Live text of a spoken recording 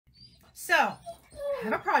So I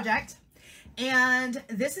have a project, and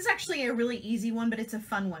this is actually a really easy one, but it's a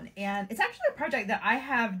fun one. And it's actually a project that I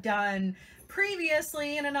have done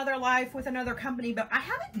previously in another life with another company, but I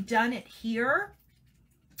haven't done it here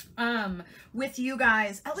with you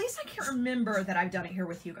guys. At least I can't remember that I've done it here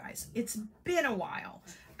with you guys. It's been a while.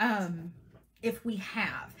 If we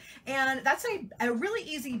have. And that's a really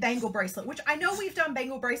easy bangle bracelet, which I know we've done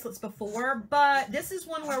bangle bracelets before, but this is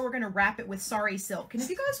one where we're going to wrap it with Sari silk. And if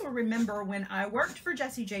you guys will remember, when I worked for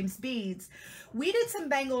Jesse James Beads, we did some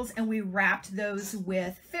bangles and we wrapped those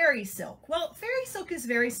with fairy silk. Well, fairy silk is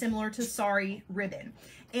very similar to Sari ribbon.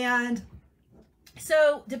 And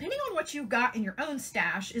so depending on what you've got in your own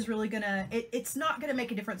stash is really gonna, it's not gonna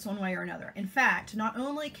make a difference one way or another. In fact, not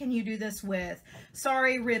only can you do this with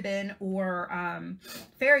Sari ribbon or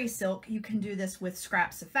fairy silk, you can do this with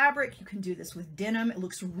scraps of fabric. You can do this with denim. It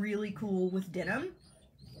looks really cool with denim.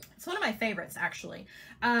 It's one of my favorites, actually.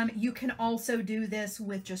 You can also do this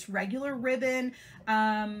with just regular ribbon.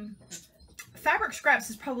 Fabric scraps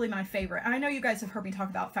is probably my favorite. I know you guys have heard me talk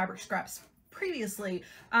about fabric scraps previously,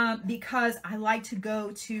 because I like to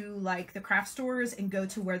go to like the craft stores and go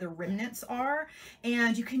to where the remnants are,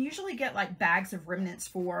 and you can usually get like bags of remnants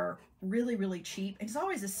for really, really cheap. It's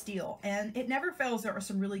always a steal, and it never fails. There are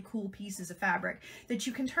some really cool pieces of fabric that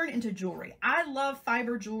you can turn into jewelry. I love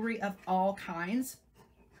fiber jewelry of all kinds.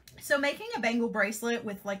 So making a bangle bracelet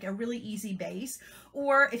with like a really easy base,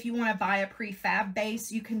 or if you want to buy a prefab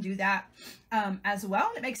base, you can do that as well,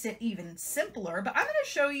 and it makes it even simpler. But I'm going to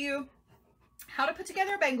show you how to put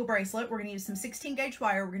together a bangle bracelet. We're going to use some 16 gauge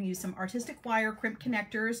wire. We're going to use some artistic wire, crimp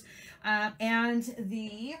connectors, and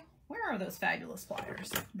where are those fabulous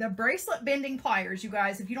pliers? The bracelet bending pliers, you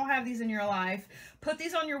guys. If you don't have these in your life, put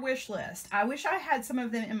these on your wish list. I wish I had some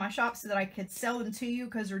of them in my shop so that I could sell them to you,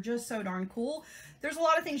 because they're just so darn cool. There's a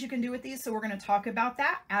lot of things you can do with these, so we're going to talk about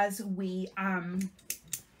that as we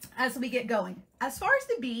get going. As far as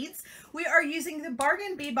the beads, we are using the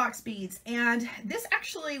Bargain Bead Box beads, and this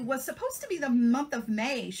actually was supposed to be the month of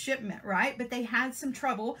May shipment, right? But they had some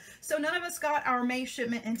trouble, so none of us got our May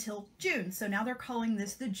shipment until June. So now they're calling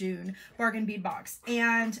this the June Bargain Bead Box,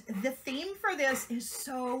 and the theme for this is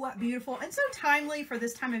so beautiful and so timely for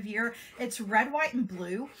this time of year. It's red, white, and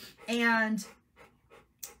blue, and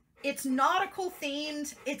it's nautical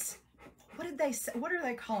themed. It's, what did they say? What are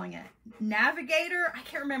they calling it? Navigator? I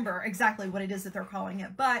can't remember exactly what it is that they're calling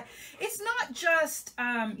it, but it's not just,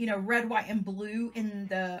 you know, red, white, and blue in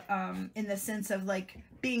the sense of like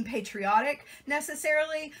being patriotic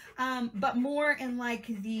necessarily, but more in like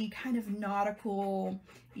the kind of nautical,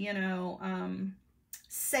 you know,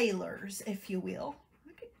 sailors, if you will.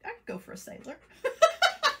 I could go for a sailor.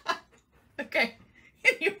 Okay.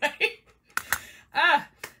 Anyway.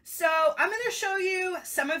 So I'm going to show you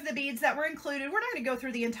some of the beads that were included. We're not going to go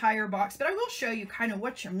through the entire box, but I will show you kind of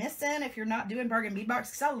what you're missing if you're not doing Bargain Bead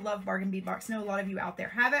Box, because I love Bargain Bead Box. I know a lot of you out there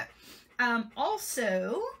have it.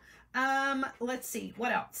 Also, let's see,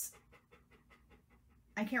 what else?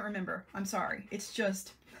 I can't remember. I'm sorry. It's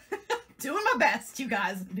just doing my best, you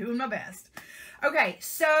guys. Doing my best. Okay,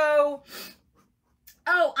 so...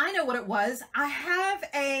 oh, I know what it was. I have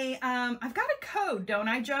a, I've got a code, don't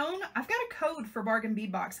I, Joan? I've got a code for Bargain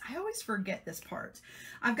Bead Box. I always forget this part.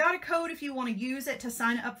 I've got a code if you want to use it to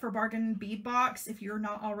sign up for Bargain Bead Box if you're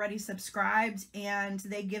not already subscribed, and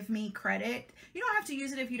they give me credit. You don't have to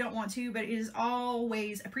use it if you don't want to, but it is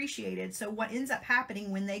always appreciated. So what ends up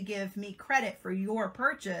happening when they give me credit for your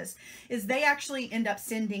purchase is they actually end up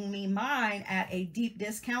sending me mine at a deep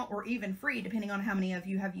discount or even free, depending on how many of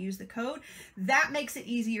you have used the code. That makes it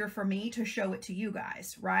easier for me to show it to you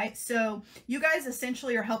guys, right? So you guys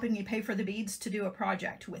essentially are helping me pay for the beads to do a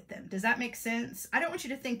project with them. Does that make sense? I don't want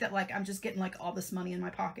you to think that like I'm just getting like all this money in my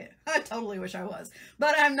pocket. I totally wish I was,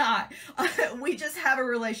 but I'm not. We just have a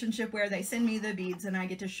relationship where they send me the beads and I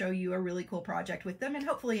get to show you a really cool project with them and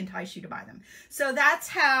hopefully entice you to buy them. So that's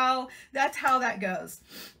how that goes.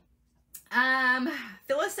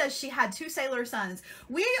 Phyllis says she had 2 sailor sons.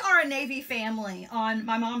 We are a Navy family. On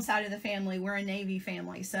my mom's side of the family, we're a Navy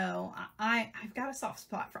family. So I've got a soft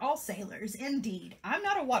spot for all sailors, indeed. I'm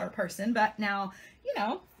not a water person, but now, you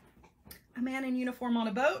know, a man in uniform on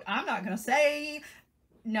a boat, I'm not going to say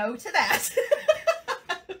no to that.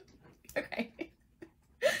 Okay.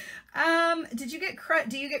 Do you get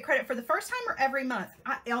credit for the first time or every month?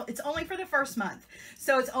 It's only for the first month.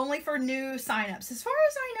 So it's only for new signups. As far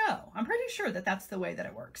as I know, I'm pretty sure that that's the way that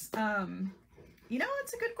it works. You know,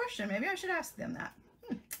 it's a good question. Maybe I should ask them that.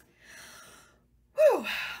 Whew.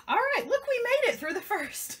 All right. Look, we made it through the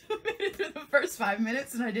first, we made it through the first 5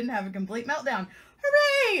 minutes and I didn't have a complete meltdown.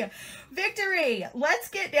 Hooray! Victory! Let's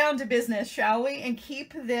get down to business, shall we? And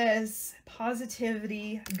keep this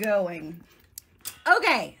positivity going.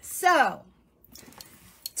 Okay, so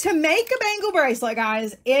to make a bangle bracelet,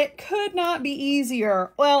 guys, it could not be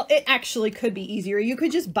easier. Well, it actually could be easier. You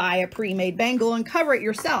could just buy a pre-made bangle and cover it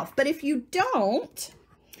yourself. But if you don't,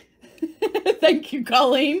 thank you,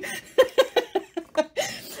 Colleen.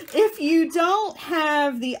 If you don't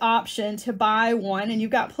have the option to buy one and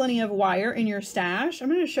you've got plenty of wire in your stash, I'm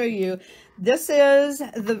going to show you. This is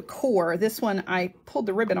the core. This one, I pulled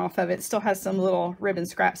the ribbon off of it. It still has some little ribbon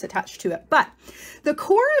scraps attached to it. But the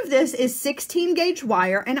core of this is 16 gauge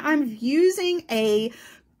wire, and I'm using a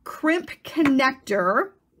crimp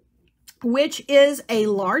connector, which is a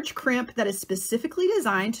large crimp that is specifically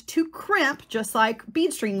designed to crimp, just like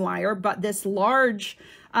bead string wire, but this large,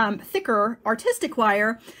 thicker artistic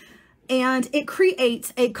wire. And it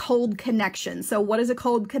creates a cold connection. So what is a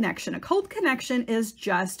cold connection? A cold connection is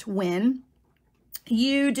just when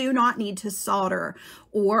you do not need to solder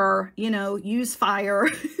or, you know, use fire.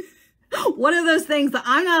 One of those things that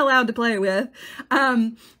I'm not allowed to play with.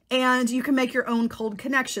 And you can make your own cold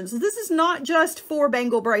connections. So this is not just for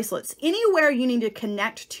bangle bracelets. Anywhere you need to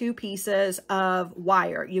connect two pieces of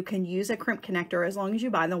wire, you can use a crimp connector as long as you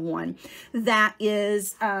buy the one that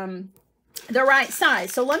is the right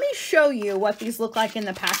size. So let me show you what these look like in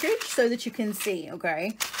the package so that you can see,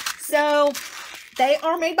 okay? So they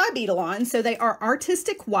are made by Beadalon. So they are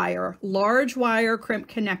artistic wire, large wire crimp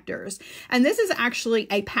connectors. And this is actually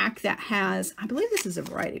a pack that has, I believe this is a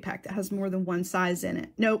variety pack that has more than one size in it.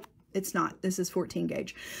 Nope. It's not. This is 14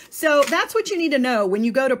 gauge. So that's what you need to know when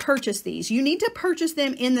you go to purchase these. You need to purchase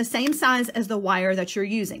them in the same size as the wire that you're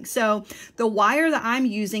using. So the wire that I'm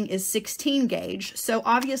using is 16 gauge. So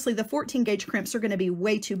obviously the 14 gauge crimps are going to be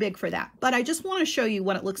way too big for that. But I just want to show you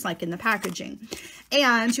what it looks like in the packaging.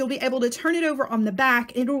 And you'll be able to turn it over on the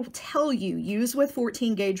back. It'll tell you use with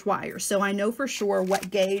 14 gauge wire. So I know for sure what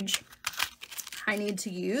gauge I need to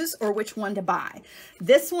use or which one to buy.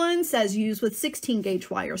 This one says use with 16 gauge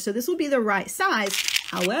wire. So this will be the right size.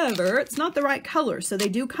 However, it's not the right color. So they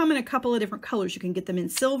do come in a couple of different colors. You can get them in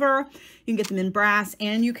silver, you can get them in brass,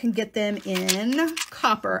 and you can get them in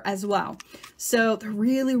copper as well. So they're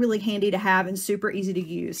really, really handy to have and super easy to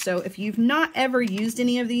use. So if you've not ever used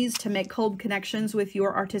any of these to make cold connections with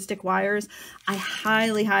your artistic wires, I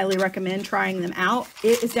highly, highly recommend trying them out.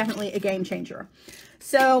 It is definitely a game changer.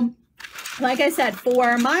 So like I said,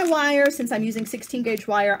 for my wire, since I'm using 16 gauge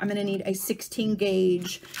wire, I'm going to need a 16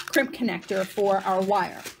 gauge crimp connector for our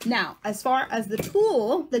wire. Now, as far as the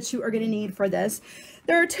tool that you are going to need for this,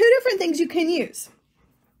 there are two different things you can use.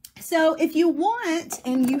 So if you want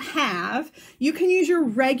and you have, you can use your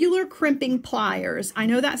regular crimping pliers. I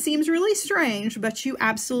know that seems really strange, but you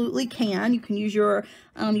absolutely can. You can use your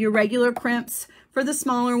regular crimps for the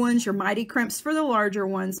smaller ones, your mighty crimps for the larger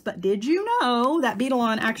ones. But did you know that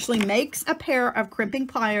Beadalon actually makes a pair of crimping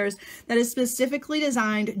pliers that is specifically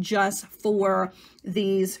designed just for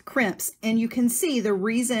these crimps? And you can see the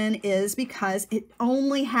reason is because it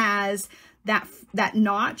only has that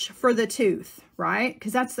notch for the tooth, right?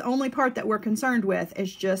 Because that's the only part that we're concerned with,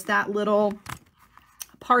 is just that little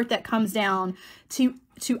part that comes down to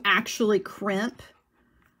actually crimp.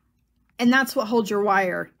 And that's what holds your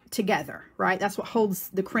wire together, right? That's what holds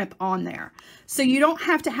the crimp on there. So you don't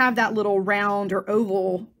have to have that little round or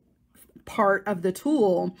oval part of the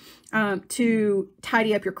tool to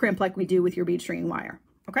tidy up your crimp like we do with your bead string wire.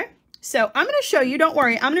 Okay, so I'm going to show you, don't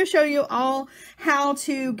worry, I'm going to show you all how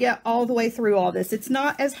to get all the way through all this. It's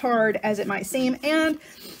not as hard as it might seem, and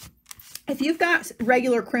if you've got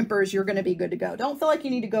regular crimpers, you're going to be good to go. Don't feel like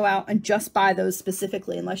you need to go out and just buy those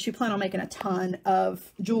specifically unless you plan on making a ton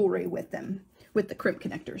of jewelry with them, with the crimp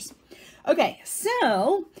connectors. Okay,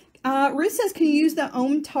 so Ruth says, can you use the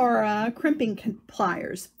Omtara crimping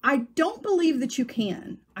pliers? I don't believe that you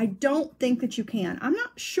can. I don't think that you can. I'm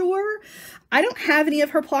not sure. I don't have any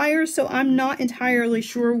of her pliers, so I'm not entirely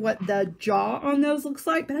sure what the jaw on those looks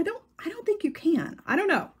like, but I don't think you can. I don't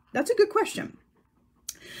know. That's a good question.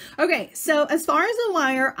 Okay, so as far as the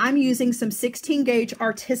wire, I'm using some 16 gauge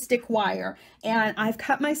artistic wire, and I've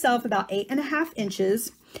cut myself about 8.5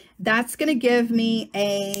 inches. That's going to give me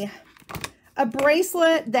a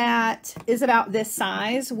bracelet that is about this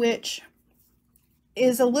size, which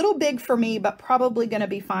is a little big for me, but probably going to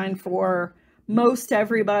be fine for most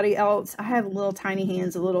everybody else. I have little tiny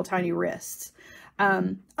hands, little tiny wrists.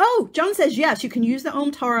 Oh, Joan says, yes, you can use the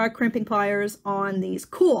Omtara crimping pliers on these.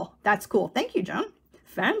 Cool. That's cool. Thank you, Joan.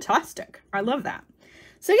 Fantastic. I love that.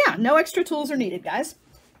 So yeah, no extra tools are needed, guys.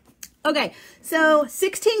 Okay, so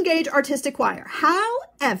 16 gauge artistic wire.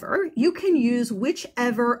 However, you can use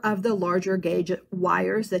whichever of the larger gauge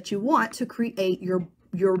wires that you want to create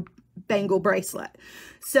your bangle bracelet.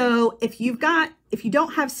 So if you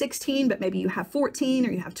don't have 16, but maybe you have 14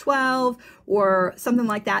 or you have 12 or something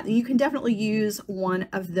like that, then you can definitely use one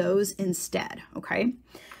of those instead, okay?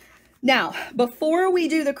 Now, before we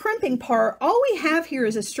do the crimping part, all we have here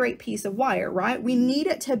is a straight piece of wire, right? We need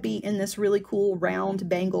it to be in this really cool round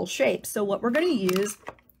bangle shape. So what we're going to use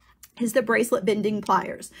is the bracelet bending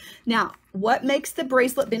pliers. Now, what makes the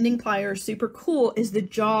bracelet bending pliers super cool is the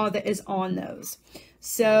jaw that is on those.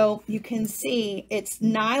 So you can see it's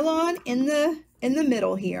nylon in the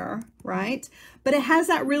middle here, right? But it has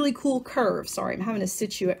that really cool curve. Sorry, I'm having to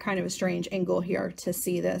sit you at kind of a strange angle here to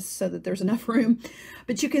see this so that there's enough room.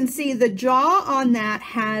 But you can see the jaw on that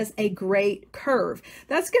has a great curve.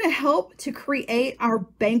 That's going to help to create our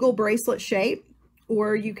bangle bracelet shape,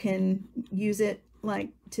 or you can use it like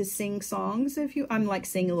to sing songs if you, I'm like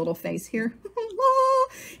seeing a little face here.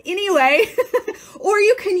 Anyway, or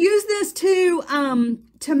you can use this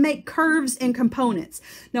to make curves and components.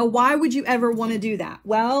 Now, why would you ever want to do that?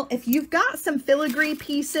 Well, if you've got some filigree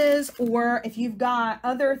pieces, or if you've got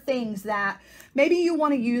other things that maybe you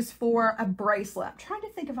want to use for a bracelet. I'm trying to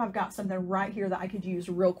think if I've got something right here that I could use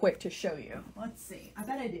real quick to show you. Let's see. I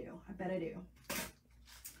bet I do. I bet I do.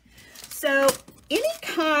 So any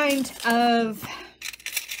kind of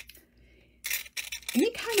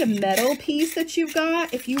metal piece that you've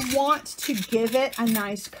got, if you want to give it a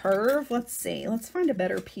nice curve, let's see, let's find a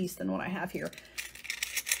better piece than what I have here.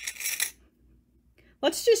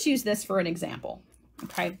 Let's just use this for an example.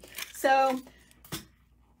 Okay, so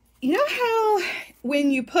you know how when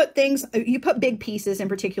you put things, you put big pieces in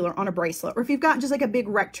particular on a bracelet, or if you've got just like a big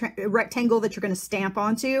rectangle that you're going to stamp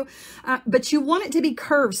onto, but you want it to be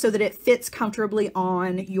curved so that it fits comfortably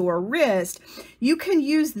on your wrist, you can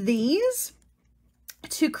use these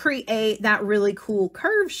to create that really cool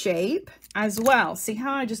curve shape as well. See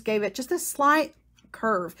how I just gave it just a slight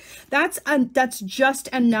curve? That's just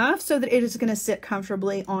enough so that it is going to sit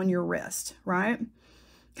comfortably on your wrist, right?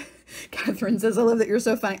 Catherine says, I love that you're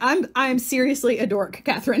so funny. I'm seriously a dork,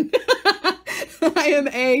 Catherine. I am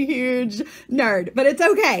a huge nerd, but it's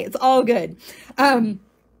okay. It's all good.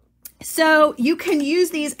 So you can use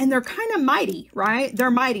these, and they're kind of mighty, right? They're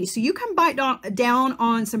mighty. So you can bite down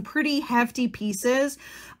on some pretty hefty pieces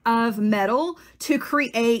of metal to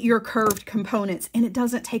create your curved components, and it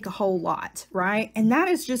doesn't take a whole lot, right? And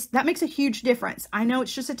that makes a huge difference. I know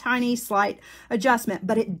it's just a tiny slight adjustment,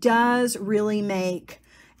 but it does really make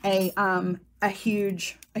a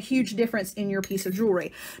huge difference in your piece of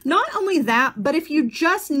jewelry. Not only that, but if you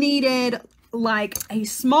just needed like a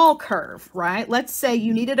small curve, right? Let's say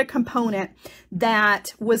you needed a component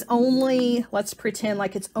that was only, let's pretend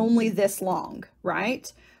like it's only this long,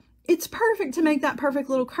 right? It's perfect to make that perfect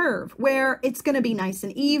little curve where it's going to be nice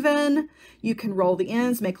and even. You can roll the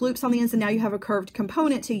ends, make loops on the ends, and now you have a curved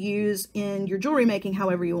component to use in your jewelry making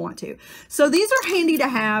however you want to. So these are handy to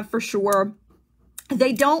have for sure.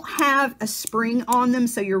 They don't have a spring on them,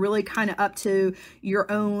 so you're really kind of up to your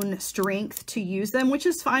own strength to use them, which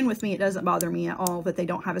is fine with me. It doesn't bother me at all that they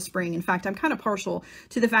don't have a spring. In fact, I'm kind of partial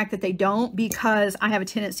to the fact that they don't, because I have a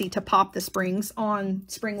tendency to pop the springs on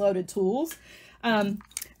spring-loaded tools.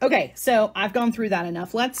 Okay, so I've gone through that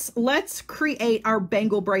enough. Let's create our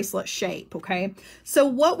bangle bracelet shape, okay? So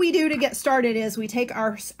what we do to get started is we take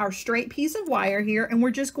our straight piece of wire here, and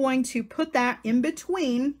we're just going to put that in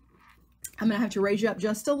between. I'm going to have to raise you up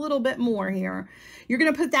just a little bit more here. You're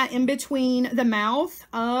going to put that in between the mouth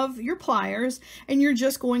of your pliers, and you're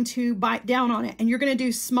just going to bite down on it. And you're going to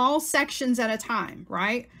do small sections at a time,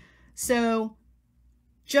 right? So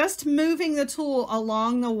just moving the tool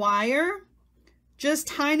along the wire, just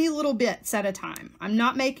tiny little bits at a time. I'm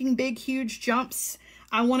not making big, huge jumps.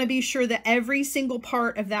 I want to be sure that every single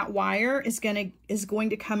part of that wire is going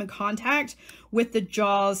to come in contact with the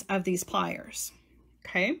jaws of these pliers,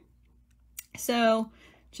 okay? So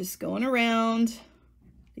just going around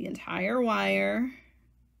the entire wire,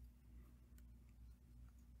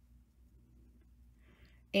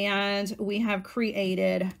 and we have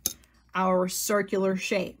created our circular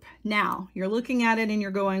shape. Now you're looking at it and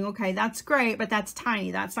you're going, okay, that's great, but that's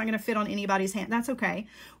tiny. That's not going to fit on anybody's hand. That's okay.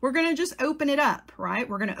 We're going to just open it up, right?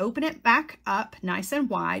 We're going to open it back up nice and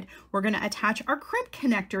wide. We're going to attach our crimp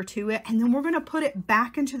connector to it, and then we're going to put it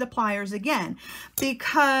back into the pliers again,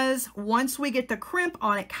 because once we get the crimp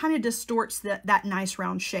on, it kind of distorts that nice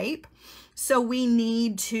round shape. So we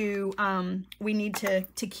need to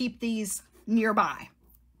keep these nearby.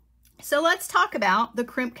 So let's talk about the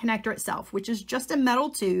crimp connector itself, which is just a metal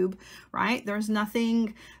tube, right? There's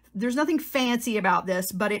nothing there's nothing fancy about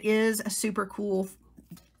this, but it is a super cool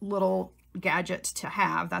little gadget to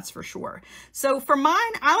have, that's for sure. So for mine,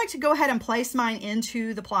 I like to go ahead and place mine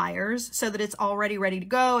into the pliers so that it's already ready to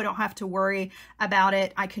go. I don't have to worry about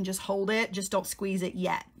it. I can just hold it, just don't squeeze it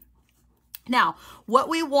yet. Now, what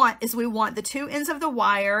we want is we want the two ends of the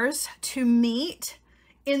wires to meet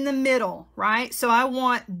in the middle, right? So I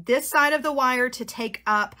want this side of the wire to take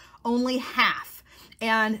up only half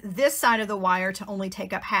and this side of the wire to only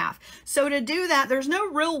take up half. So to do that, there's no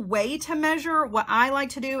real way to measure. What I like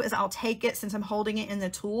to do is I'll take it, since I'm holding it in the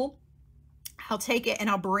tool, I'll take it and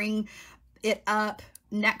I'll bring it up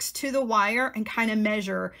next to the wire and kind of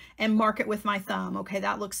measure and mark it with my thumb. Okay,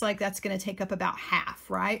 that looks like that's going to take up about half,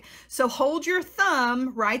 right? So hold your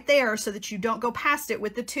thumb right there so that you don't go past it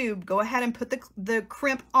with the tube. Go ahead and put the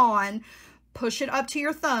crimp on, push it up to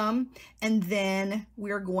your thumb, and then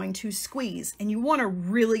we're going to squeeze. And you want to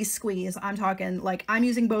really squeeze. I'm talking like I'm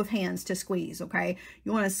using both hands to squeeze, okay?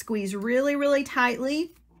 You want to squeeze really, really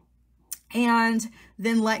tightly and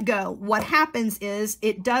then let go. What happens is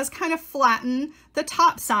it does kind of flatten the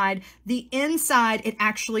top side. The inside, it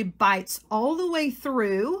actually bites all the way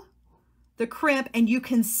through the crimp, and you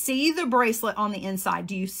can see the bracelet on the inside.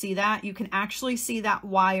 Do you see that? You can actually see that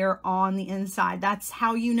wire on the inside. That's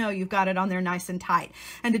how you know you've got it on there nice and tight.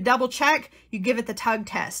 And to double check, you give it the tug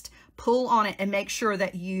test. Pull on it and make sure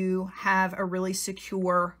that you have a really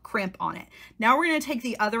secure crimp on it. Now we're going to take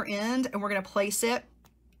the other end and we're going to place it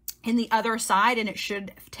in the other side, and it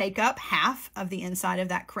should take up half of the inside of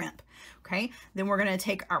that crimp. Okay, then we're going to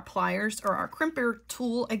take our pliers or our crimper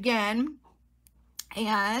tool again,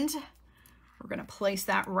 and we're going to place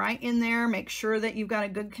that right in there. Make sure that you've got a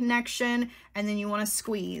good connection, and then you want to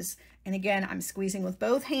squeeze. And again, I'm squeezing with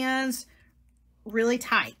both hands really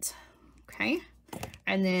tight. Okay,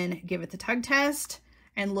 and then give it the tug test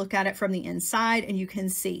and look at it from the inside, and you can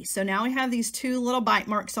see. So now we have these two little bite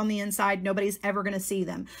marks on the inside. Nobody's ever going to see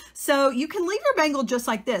them. So you can leave your bangle just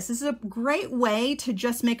like this. This is a great way to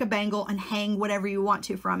just make a bangle and hang whatever you want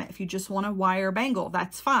to from it. If you just want a wire bangle,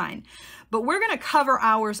 that's fine. But we're going to cover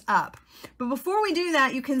ours up. But before we do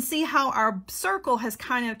that, you can see how our circle has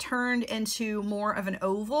kind of turned into more of an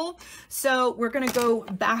oval. So we're going to go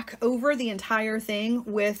back over the entire thing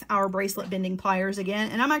with our bracelet bending pliers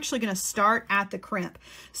again. And I'm actually going to start at the crimp.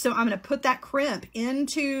 So I'm going to put that crimp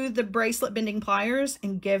into the bracelet bending pliers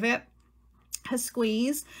and give it a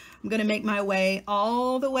squeeze. I'm going to make my way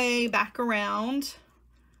all the way back around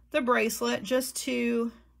the bracelet just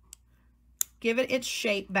to give it its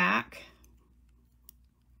shape back.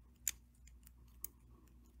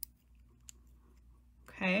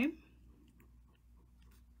 Okay.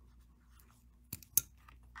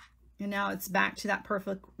 And now it's back to that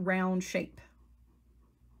perfect round shape.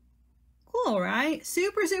 Cool, right?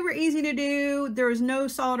 Super, super easy to do. There's no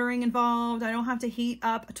soldering involved. I don't have to heat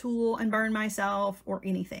up a tool and burn myself or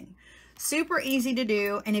anything. Super easy to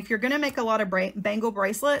do. And if you're going to make a lot of bangle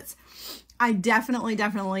bracelets, I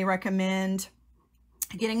definitely recommend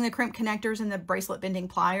getting the crimp connectors and the bracelet bending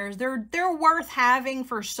pliers. They're worth having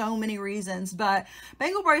for so many reasons, but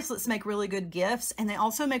bangle bracelets make really good gifts, and they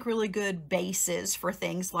also make really good bases for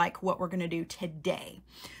things like what we're going to do today.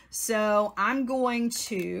 So I'm going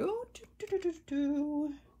to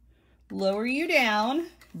lower you down,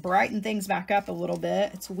 brighten things back up a little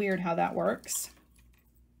bit. It's weird how that works.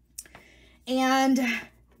 And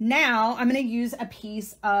now I'm going to use a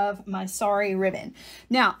piece of my Sari ribbon.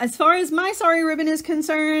 Now, as far as my Sari ribbon is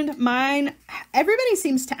concerned, everybody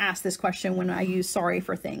seems to ask this question when I use Sari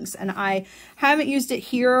for things, and I haven't used it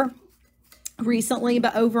here recently,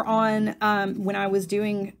 but over on, when I was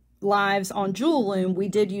doing lives on Jewel Loom, we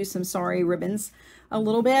did use some Sari ribbons a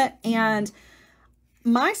little bit, and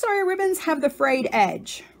my Sari ribbons have the frayed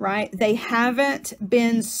edge, right? They haven't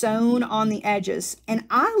been sewn on the edges, and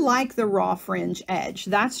I like the raw fringe edge.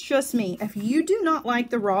 That's just me. If you do not like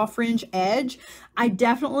the raw fringe edge, I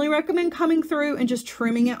definitely recommend coming through and just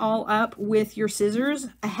trimming it all up with your scissors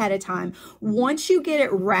ahead of time. Once you get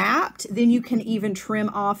it wrapped, then you can even trim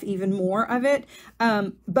off even more of it.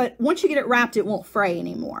 But once you get it wrapped, it won't fray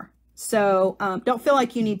anymore. So don't feel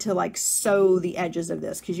like you need to like sew the edges of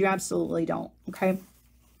this, because you absolutely don't, okay?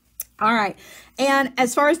 All right, and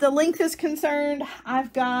as far as the length is concerned,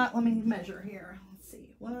 I've got, let me measure here. Let's see,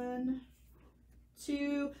 1,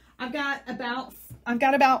 2, I've got about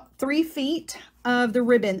 3 feet of the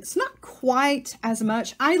ribbon. It's not quite as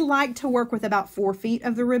much. I like to work with about 4 feet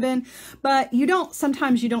of the ribbon, but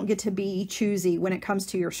sometimes you don't get to be choosy when it comes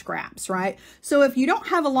to your scraps, right? So if you don't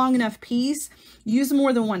have a long enough piece, use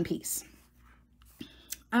more than one piece.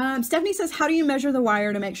 Stephanie says, how do you measure the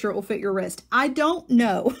wire to make sure it will fit your wrist? I don't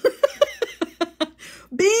know.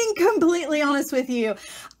 Being completely honest with you,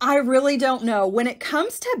 I really don't know. When it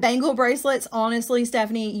comes to bangle bracelets, honestly,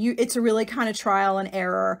 Stephanie, it's really kind of trial and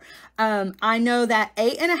error. I know that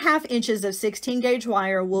 8.5 inches of 16 gauge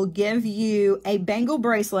wire will give you a bangle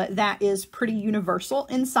bracelet that is pretty universal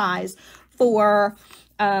in size for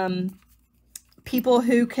people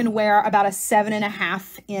who can wear about a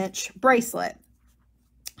 7.5 inch bracelet.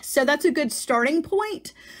 So that's a good starting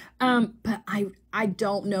point. But I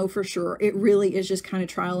don't know for sure. It really is just kind of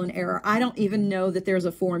trial and error. I don't even know that there's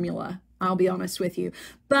a formula. I'll be honest with you,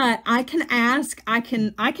 but I can ask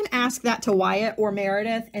that to Wyatt or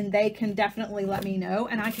Meredith, and they can definitely let me know,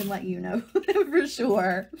 and I can let you know for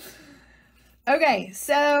sure. Okay.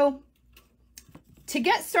 So to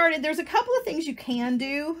get started, there's a couple of things you can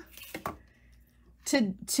do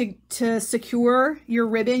to secure your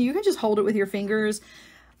ribbon. You can just hold it with your fingers.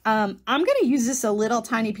 I'm going to use this a little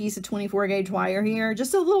tiny piece of 24 gauge wire here,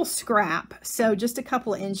 just a little scrap. So just a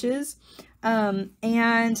couple of inches.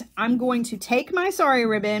 And I'm going to take my Sari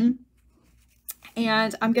ribbon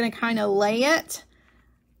and I'm going to kind of lay it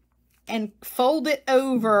and fold it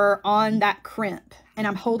over on that crimp. And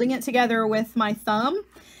I'm holding it together with my thumb.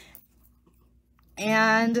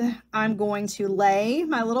 And I'm going to lay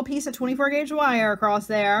my little piece of 24 gauge wire across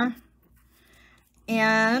there.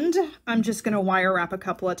 And I'm just going to wire wrap a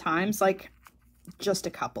couple of times, like just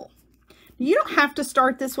a couple. You don't have to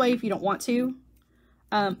start this way if you don't want to.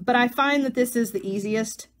 But I find that this is the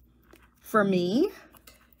easiest for me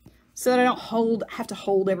so that I don't have to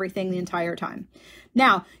hold everything the entire time.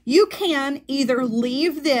 Now, you can either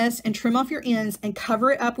leave this and trim off your ends and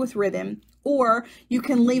cover it up with ribbon, or you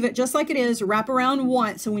can leave it just like it is, wrap around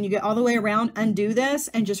once. So when you get all the way around, undo this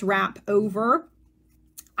and just wrap over.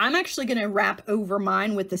 I'm actually going to wrap over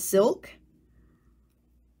mine with the silk.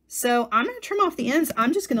 So I'm going to trim off the ends.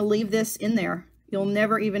 I'm just going to leave this in there. You'll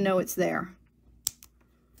never even know it's there.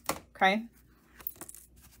 Okay.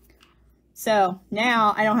 So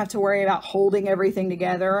now I don't have to worry about holding everything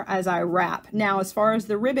together as I wrap. Now, as far as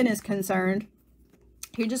the ribbon is concerned,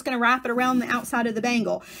 you're just going to wrap it around the outside of the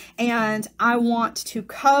bangle. And I want to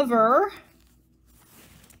cover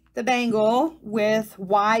the bangle with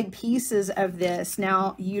wide pieces of this.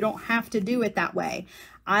 Now, you don't have to do it that way.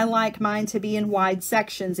 I like mine to be in wide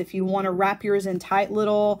sections. If you want to wrap yours in tight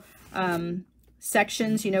little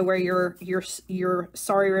sections, you know, where your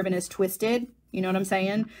Sari ribbon is twisted, you know what I'm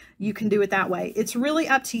saying? You can do it that way. It's really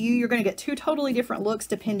up to you. You're going to get two totally different looks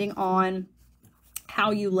depending on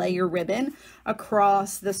how you lay your ribbon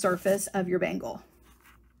across the surface of your bangle.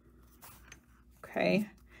 Okay.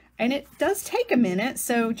 And it does take a minute,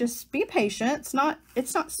 so just be patient.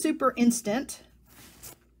 It's not super instant.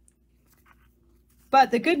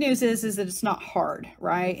 But the good news is that it's not hard,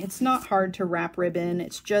 right? It's not hard to wrap ribbon.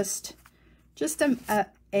 It's just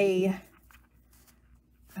a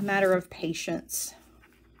matter of patience.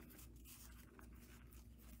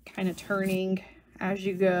 Kind of turning as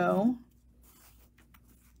you go.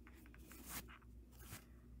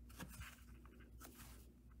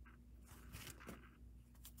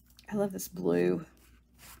 I love this blue.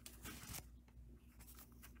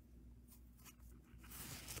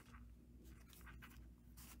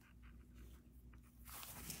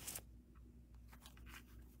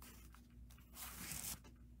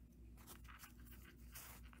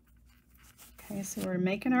 Okay, so we're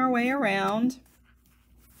making our way around.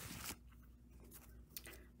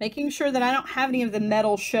 Making sure that I don't have any of the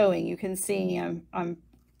metal showing. You can see I'm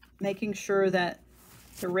making sure that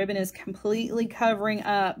the ribbon is completely covering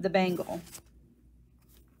up the bangle.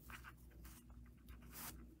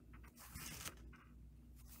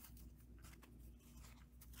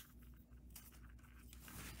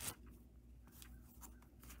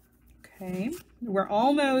 Okay, we're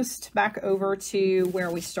almost back over to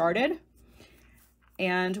where we started.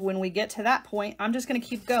 And when we get to that point, I'm just going to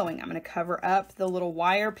keep going. I'm going to cover up the little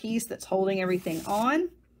wire piece that's holding everything on.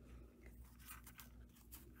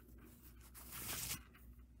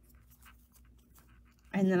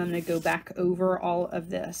 And then I'm going to go back over all of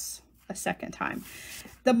this a second time.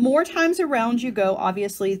 The more times around you go,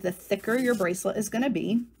 obviously, the thicker your bracelet is going to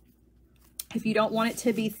be. If you don't want it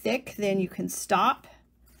to be thick, then you can stop.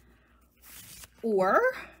 Or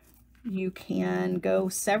you can go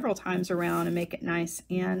several times around and make it nice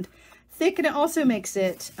and thick. And it also makes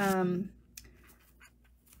it,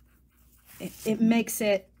 it makes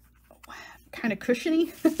it kind of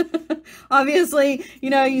cushiony. Obviously, you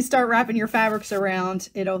know, you start wrapping your fabrics around,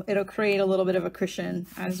 it'll create a little bit of a cushion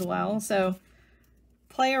as well. So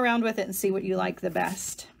play around with it and see what you like the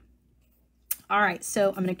best. All right, so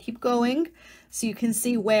I'm going to keep going so you can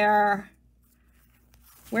see where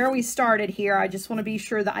where we started here, I just want to be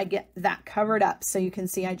sure that I get that covered up. So you can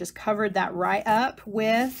see I just covered that right up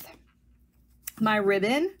with my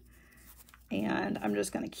ribbon. And I'm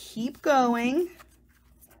just going to keep going.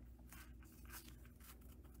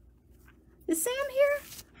 Is Sam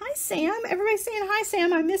here? Hi, Sam. Everybody's saying hi,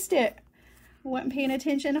 Sam. I missed it. I wasn't paying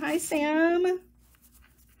attention. Hi, Sam.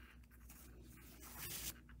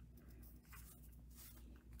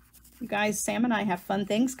 You guys, Sam and I have fun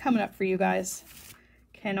things coming up for you guys.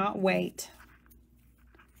 Cannot wait.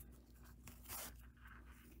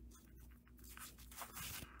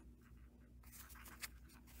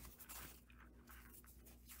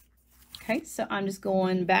 Okay, so I'm just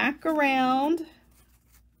going back around.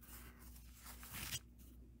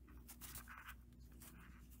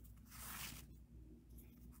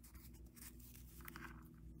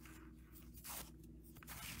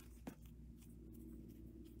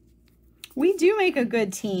 We do make a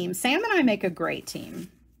good team. Sam and I make a great team.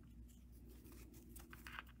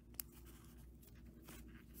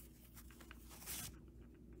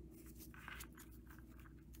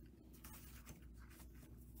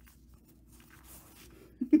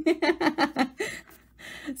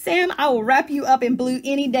 Sam, I will wrap you up in blue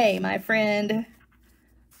any day, my friend.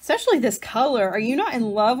 Especially this color. Are you not in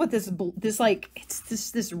love with this like, it's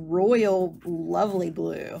this royal, lovely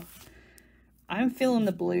blue. I'm feeling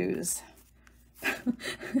the blues.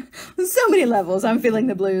 So many levels I'm feeling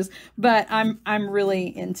the blues, but I'm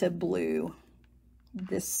really into blue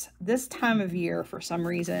this time of year for some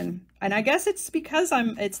reason. And I guess it's because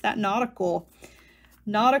it's that nautical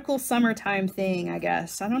summertime thing, I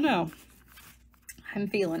guess. I don't know. I'm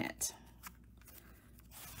feeling it.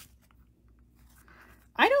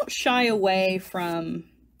 I don't shy away from,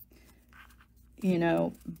 you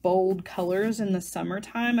know, bold colors in the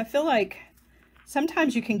summertime. I feel like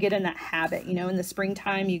sometimes you can get in that habit, you know, in the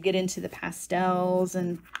springtime, you get into the pastels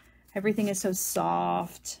and everything is so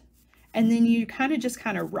soft. And then you kind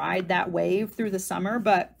of ride that wave through the summer,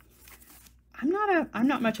 but I'm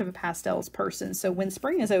not much of a pastels person. So when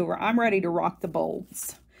spring is over, I'm ready to rock the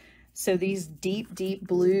bolds. So these deep, deep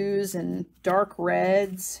blues and dark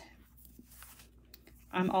reds,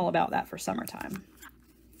 I'm all about that for summertime.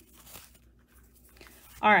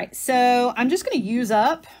 All right, so I'm just going to use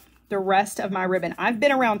up the rest of my ribbon. I've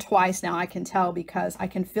been around twice now, I can tell, because I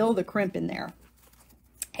can feel the crimp in there.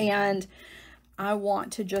 And I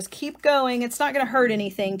want to just keep going. It's not going to hurt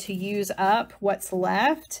anything to use up what's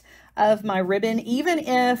left of my ribbon. Even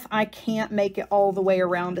if I can't make it all the way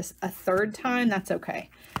around a third time, that's okay.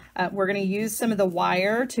 We're going to use some of the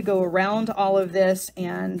wire to go around all of this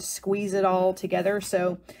and squeeze it all together.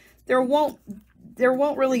 So there won't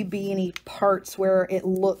really be any parts where it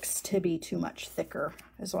looks to be too much thicker,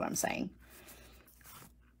 is what I'm saying.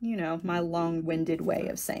 You know, my long-winded way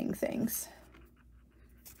of saying things.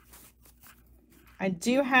 I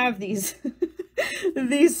do have these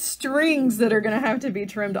these strings that are going to have to be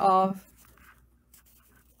trimmed off.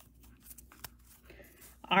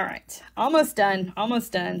 All right, almost done,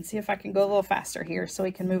 almost done. See if I can go a little faster here so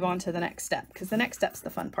we can move on to the next step, because the next step's the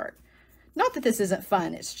fun part. Not that this isn't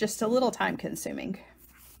fun, it's just a little time consuming.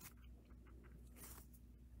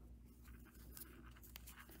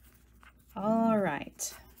 All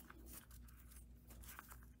right.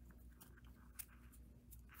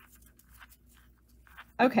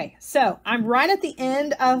 Okay, so I'm right at the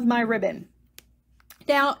end of my ribbon.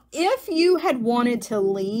 Now, if you had wanted to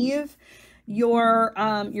leave your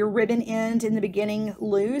ribbon end in the beginning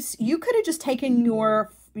loose, you could have just taken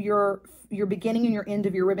your beginning and your end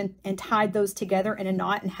of your ribbon and tied those together in a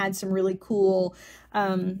knot and had some really cool,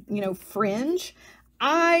 you know, fringe.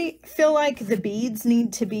 I feel like the beads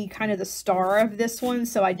need to be kind of the star of this one,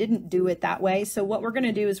 so I didn't do it that way. So what we're going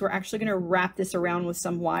to do is we're actually going to wrap this around with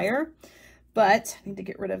some wire, but I need to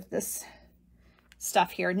get rid of this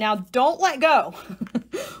stuff here. Now, don't let go.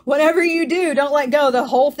 Whatever you do, don't let go. The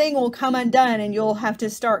whole thing will come undone and you'll have to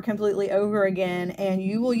start completely over again, and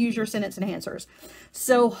you will use your sentence enhancers.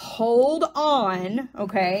 So hold on,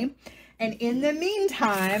 okay? And in the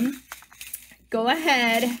meantime, go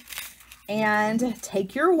ahead and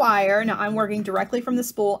take your wire. Now, I'm working directly from the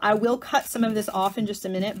spool. I will cut some of this off in just a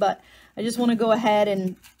minute, but I just want to go ahead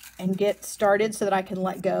and get started so that I can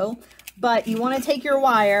let go. But you want to take your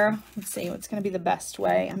wire. Let's see what's going to be the best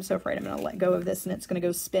way. I'm so afraid I'm going to let go of this and it's going to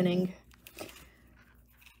go spinning.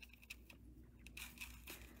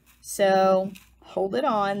 So hold it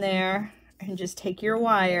on there and just take your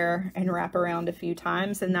wire and wrap around a few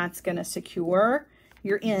times, and that's going to secure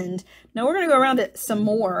your end. Now we're going to go around it some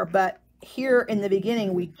more, but here in the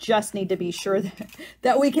beginning, we just need to be sure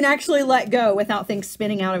that we can actually let go without things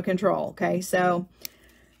spinning out of control. Okay, so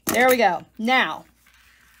there we go. Now,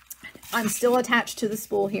 I'm still attached to the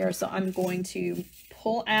spool here, so I'm going to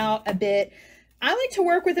pull out a bit. I like to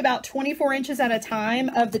work with about 24 inches at a time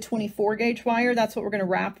of the 24 gauge wire. That's what we're going to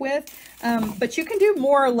wrap with. But you can do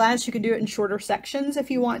more or less. You can do it in shorter sections if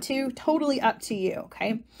you want to. Totally up to you,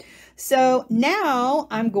 okay? So now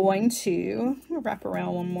I'm going to wrap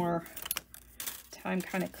around one more time,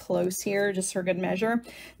 kind of close here, just for good measure.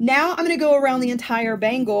 Now I'm going to go around the entire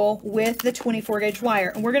bangle with the 24 gauge wire.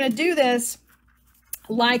 And we're going to do this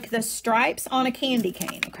like the stripes on a candy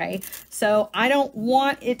cane, okay? So I don't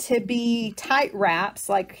want it to be tight wraps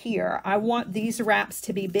like here. I want these wraps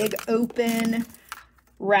to be big open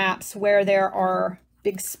wraps where there are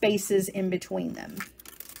big spaces in between them,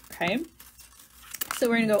 okay? So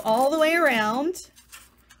we're gonna go all the way around.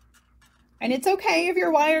 And it's okay if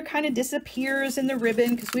your wire kind of disappears in the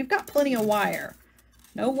ribbon because we've got plenty of wire.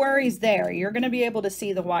 No worries there. You're gonna be able to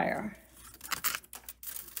see the wire.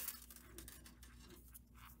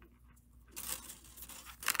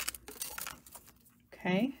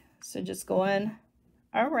 Okay, so just going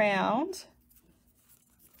around.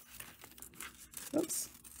 Oops.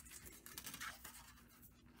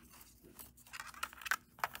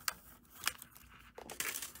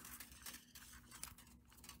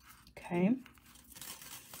 Okay.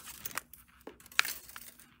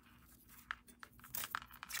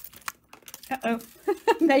 Uh-oh,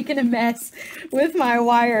 making a mess with my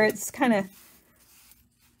wire. It's kind of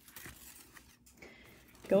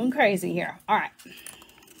going crazy here. All right.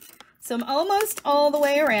 So I'm almost all the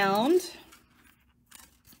way around.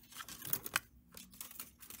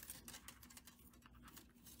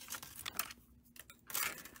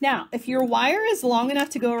 Now, if your wire is long enough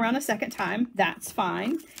to go around a second time, that's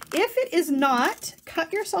fine. If it is not,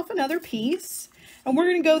 cut yourself another piece, and we're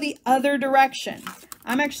going to go the other direction.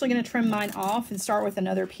 I'm actually going to trim mine off and start with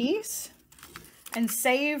another piece and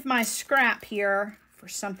save my scrap here for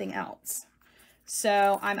something else.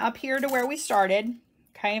 So I'm up here to where we started.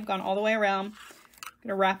 Okay, I've gone all the way around. I'm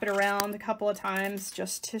gonna wrap it around a couple of times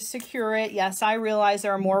just to secure it. Yes, I realize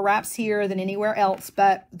there are more wraps here than anywhere else,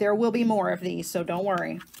 but there will be more of these, so don't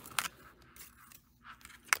worry.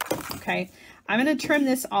 Okay, I'm gonna trim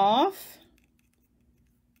this off.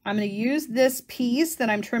 I'm gonna use this piece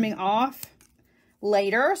that I'm trimming off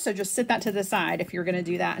later, so just set that to the side if you're gonna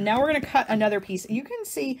do that. And now we're gonna cut another piece. You can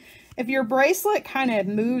see if your bracelet kind of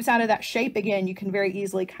moves out of that shape again, you can very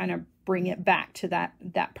easily kind of bring it back to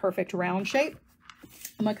that perfect round shape.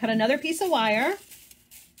 I'm gonna cut another piece of wire.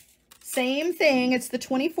 Same thing, it's the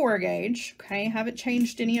 24 gauge. Okay, haven't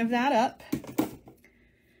changed any of that up.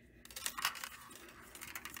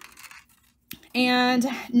 And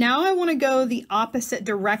now I want to go the opposite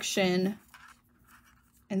direction.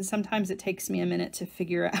 And sometimes it takes me a minute to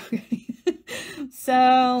figure out.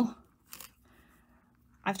 So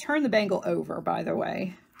I've turned the bangle over, by the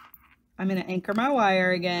way. I'm going to anchor my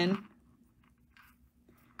wire again.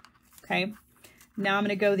 Okay. Now I'm going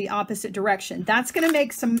to go the opposite direction. That's going to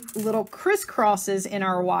make some little crisscrosses in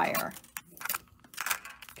our wire.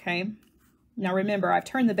 Okay. Now remember, I've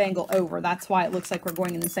turned the bangle over. That's why it looks like we're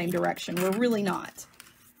going in the same direction. We're really not.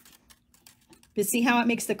 You see how it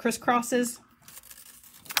makes the crisscrosses?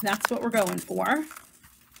 That's what we're going for.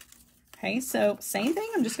 Okay, so same thing.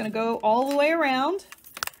 I'm just going to go all the way around.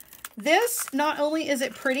 This, not only is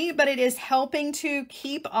it pretty, but it is helping to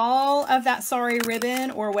keep all of that Sari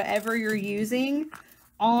ribbon or whatever you're using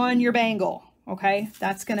on your bangle. Okay,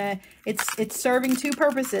 that's gonna, it's serving two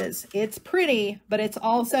purposes. It's pretty, but it's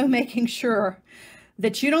also making sure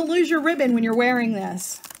that you don't lose your ribbon when you're wearing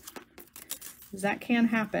this. Because that can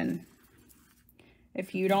happen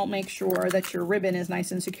if you don't make sure that your ribbon is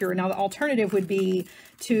nice and secure. Now, the alternative would be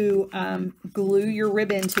to glue your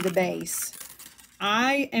ribbon to the base.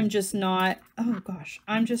 I am just not, oh gosh,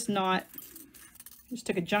 I'm just not, just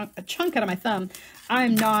took a chunk out of my thumb.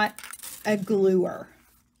 I'm not a gluer.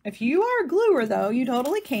 If you are a gluer though, you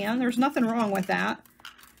totally can. There's nothing wrong with that.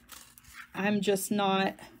 I'm just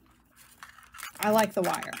not, I like the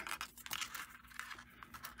wire.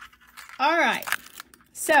 All right,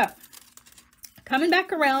 so coming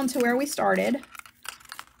back around to where we started.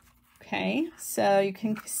 Okay, so you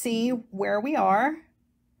can see where we are.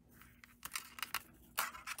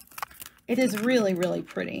 It is really, really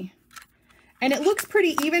pretty. And it looks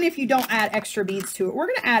pretty even if you don't add extra beads to it. We're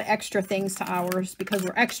going to add extra things to ours because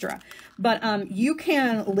we're extra. But you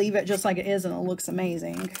can leave it just like it is and it looks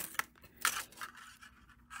amazing.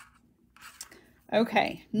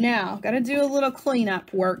 Okay, now got to do a little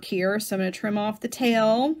cleanup work here. So I'm going to trim off the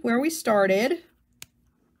tail where we started.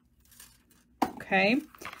 Okay,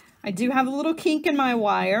 I do have a little kink in my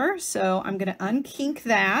wire, so I'm going to unkink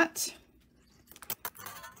that.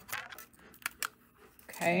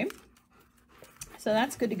 Okay, So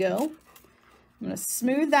that's good to go. I'm going to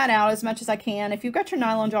smooth that out as much as I can. If you've got your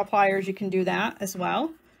nylon jaw pliers, you can do that as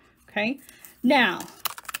well. Okay. Now,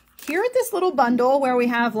 here at this little bundle where we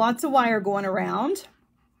have lots of wire going around,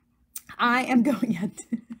 I am going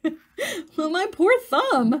well, my poor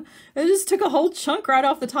thumb. It just took a whole chunk right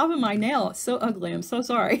off the top of my nail. It's so ugly. I'm so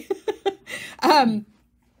sorry.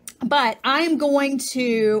 But I'm going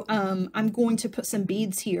to put some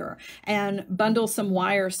beads here and bundle some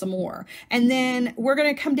wire some more. And then we're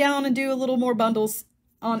going to come down and do a little more bundles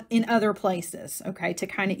in other places, okay, to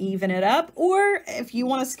kind of even it up. Or if you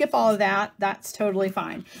want to skip all of that, that's totally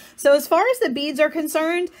fine. So as far as the beads are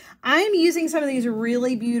concerned, I'm using some of these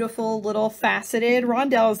really beautiful little faceted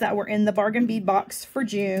rondelles that were in the bargain bead box for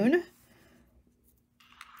June.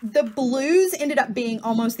 The blues ended up being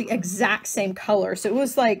almost the exact same color. So it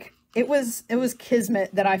was like, it was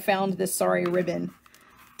kismet that I found this Sari ribbon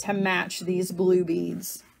to match these blue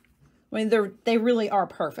beads. I mean, they really are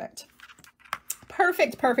perfect.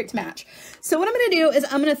 Perfect match. So what I'm going to do is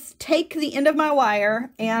I'm going to take the end of my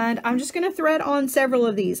wire and I'm just going to thread on several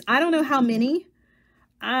of these. I don't know how many.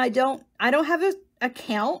 I don't have a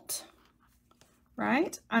count,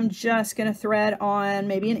 right? I'm just going to thread on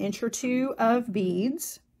maybe an inch or two of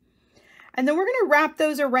beads. And then we're going to wrap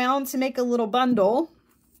those around to make a little bundle.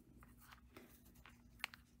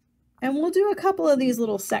 And we'll do a couple of these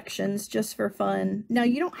little sections just for fun. Now,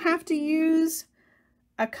 you don't have to use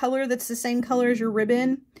a color that's the same color as your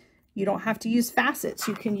ribbon. You don't have to use facets.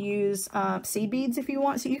 You can use seed beads if you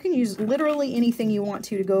want. So you can use literally anything you want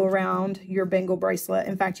to go around your bangle bracelet.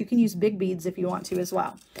 In fact, you can use big beads if you want to as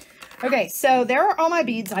well. Okay, so there are all my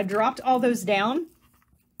beads. I dropped all those down.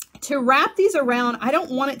 To wrap these around, I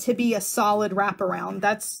don't want it to be a solid wrap around.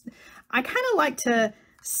 I kind of like to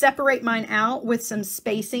separate mine out with some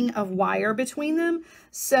spacing of wire between them.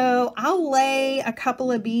 So I'll lay a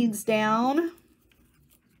couple of beads down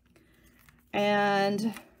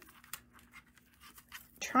and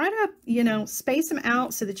try to, you know, space them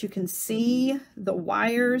out so that you can see the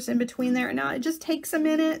wires in between there. Now, it just takes a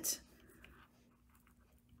minute,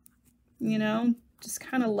 you know, just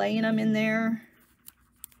kind of laying them in there.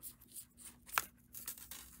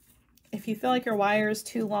 If you feel like your wire is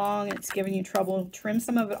too long and it's giving you trouble, trim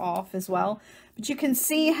some of it off as well. But you can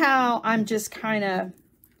see how I'm just kind of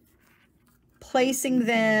placing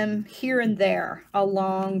them here and there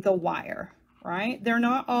along the wire, right? They're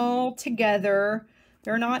not all together.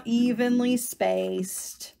 They're not evenly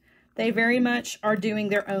spaced. They very much are doing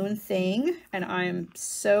their own thing, and I'm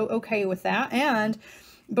so okay with that. And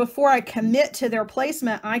before I commit to their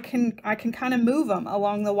placement, I can kind of move them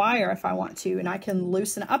along the wire if I want to, and I can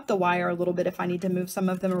loosen up the wire a little bit if I need to move some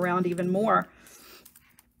of them around even more.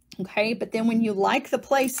 Okay, but then when you like the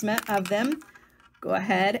placement of them, go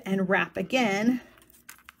ahead and wrap again.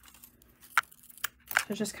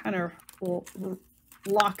 So just kind of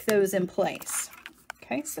lock those in place.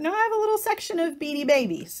 Okay, so now I have a little section of beady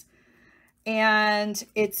babies. And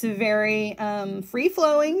it's very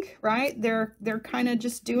free-flowing, right? They're kind of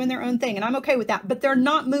just doing their own thing, and I'm okay with that. But they're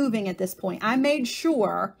not moving at this point. I made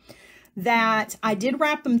sure that I did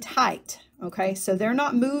wrap them tight, okay? So they're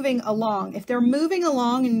not moving along. If they're moving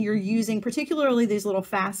along and you're using particularly these little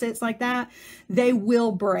facets like that, they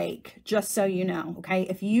will break, just so you know, okay?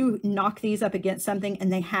 If you knock these up against something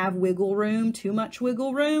and they have wiggle room, too much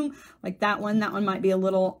wiggle room, like that one might be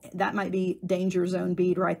that might be danger zone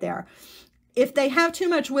bead right there. If they have too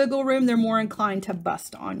much wiggle room, they're more inclined to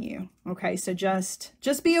bust on you. Okay, so just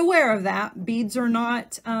be aware of that. Beads are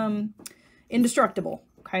not indestructible,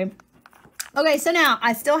 okay? Okay, so now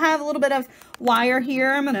I still have a little bit of wire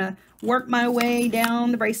here. I'm gonna work my way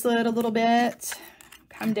down the bracelet a little bit.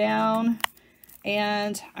 Come down,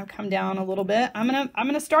 and I've come down a little bit. I'm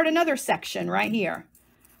gonna start another section right here.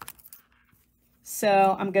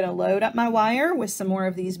 So I'm gonna load up my wire with some more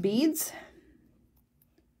of these beads.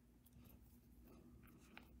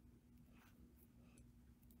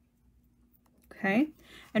 Okay,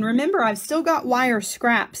 and remember, I've still got wire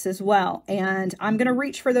scraps as well, and I'm going to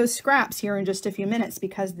reach for those scraps here in just a few minutes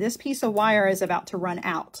because this piece of wire is about to run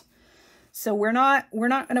out. So we're not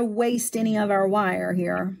going to waste any of our wire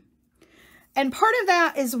here. And part of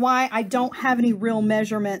that is why I don't have any real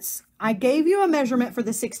measurements. I gave you a measurement for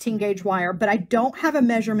the 16 gauge wire, but I don't have a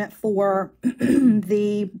measurement for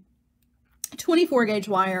the 24 gauge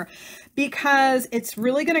wire, because it's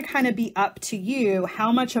really going to kind of be up to you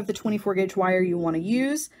how much of the 24 gauge wire you want to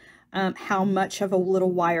use, how much of a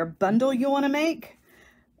little wire bundle you want to make.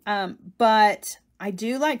 But I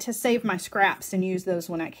do like to save my scraps and use those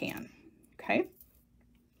when I can. Okay.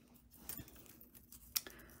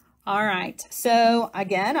 All right. So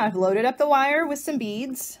again, I've loaded up the wire with some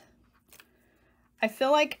beads. I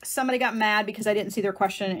feel like somebody got mad because I didn't see their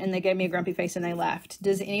question and they gave me a grumpy face and they left.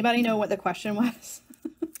 Does anybody know what the question was?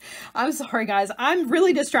 I'm sorry, guys. I'm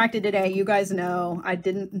really distracted today. You guys know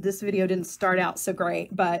this video didn't start out so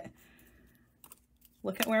great, but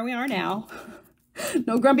look at where we are now.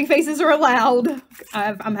 No grumpy faces are allowed.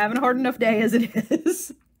 I'm having a hard enough day as it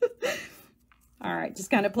is. All right,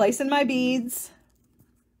 just kind of placing my beads.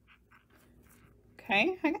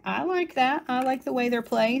 Okay, I like that. I like the way they're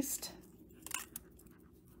placed.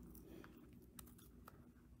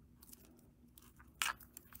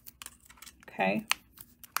 Okay,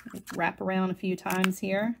 wrap around a few times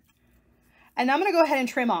here. And I'm going to go ahead and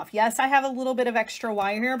trim off. Yes, I have a little bit of extra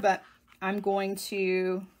wire here, but I'm going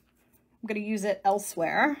to use it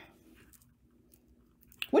elsewhere.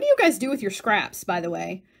 What do you guys do with your scraps, by the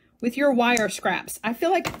way? With your wire scraps? I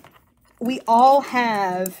feel like we all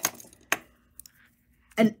have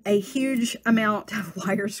a huge amount of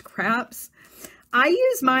wire scraps. I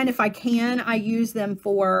use mine if I can. I use them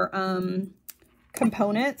for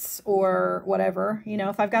components or whatever, you know,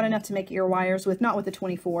 if I've got enough to make ear wires with, not with the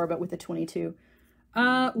 24, but with the 22.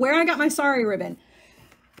 Where I got my Sari ribbon.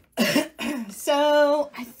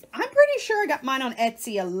 So I'm pretty sure I got mine on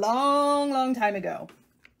Etsy a long time ago.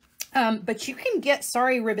 But you can get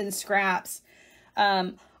Sari ribbon scraps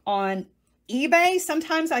on eBay.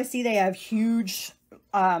 Sometimes I see they have huge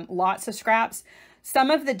lots of scraps.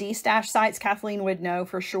 Some of the D-stash sites, Kathleen would know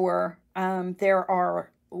for sure. There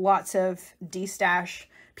are lots of D-stash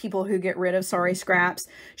people who get rid of Sari scraps.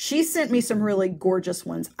 She sent me some really gorgeous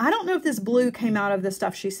ones. I don't know if this blue came out of the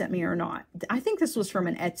stuff she sent me or not. I think this was from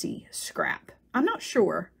an Etsy scrap. I'm not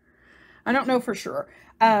sure. I don't know for sure.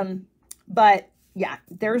 But yeah,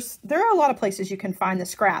 there are a lot of places you can find the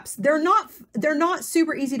scraps. They're not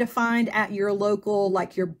super easy to find at your local,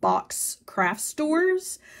 like your box craft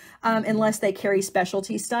stores. Unless they carry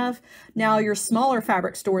specialty stuff. Now, your smaller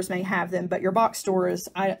fabric stores may have them, but your box stores,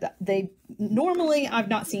 normally I've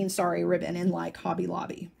not seen Sari ribbon in like Hobby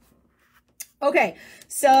Lobby. Okay,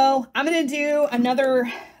 so I'm going to do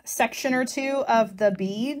another section or two of the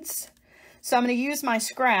beads. So I'm going to use my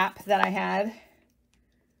scrap that I had.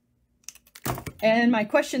 And my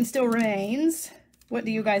question still remains, what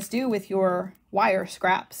do you guys do with your wire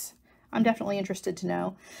scraps? I'm definitely interested to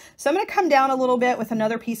know. So I'm going to come down a little bit with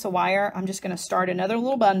another piece of wire. I'm just going to start another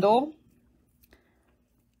little bundle.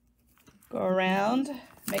 Go around,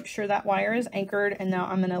 make sure that wire is anchored, and now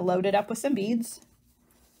I'm going to load it up with some beads.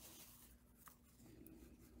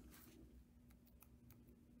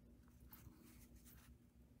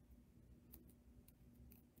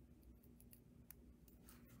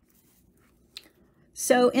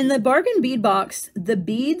 So in the bargain bead box, the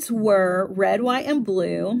beads were red, white, and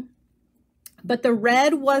blue. But the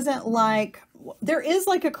red wasn't like, there is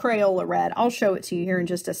like a Crayola red. I'll show it to you here in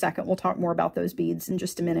just a second. We'll talk more about those beads in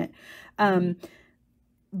just a minute.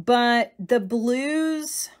 But the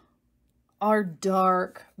blues are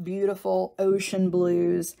dark, beautiful ocean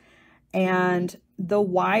blues. And the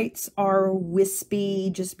whites are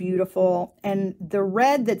wispy, just beautiful. And the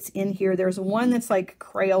red that's in here, there's one that's like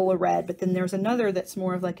Crayola red, but then there's another that's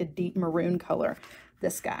more of like a deep maroon color,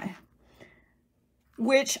 this guy.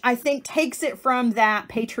 Which I think takes it from that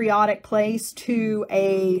patriotic place to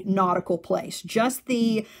a nautical place. Just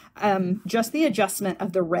the adjustment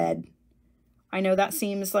of the red. I know that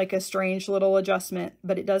seems like a strange little adjustment,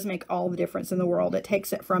 but it does make all the difference in the world. It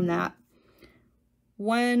takes it from that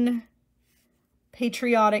one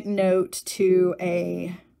patriotic note to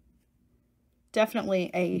definitely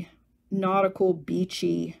a nautical,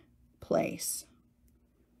 beachy place.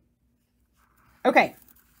 Okay.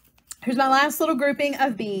 Here's my last little grouping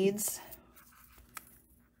of beads.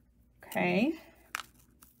 Okay.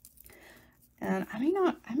 And I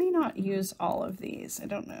may not use all of these. I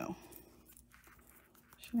don't know.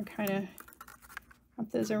 Just gonna kind of wrap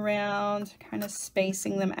those around, kind of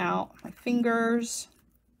spacing them out with my fingers.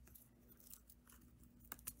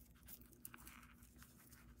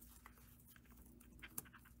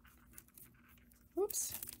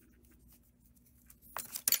 Whoops.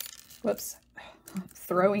 Whoops.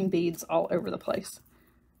 Throwing beads all over the place.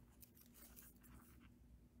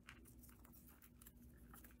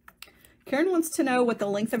 Karen wants to know what the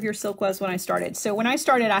length of your silk was when I started. So when I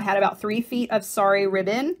started, I had about 3 feet of Sari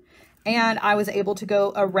ribbon, and I was able to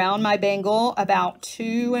go around my bangle about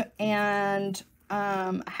 2.5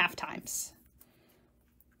 times.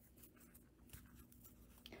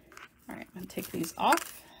 All right, I'm gonna take these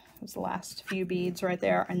off. Those the last few beads right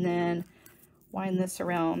there, and then wind this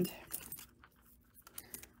around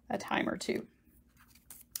a time or two.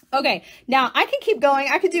 Okay, now I can keep going.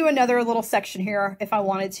 I could do another little section here if I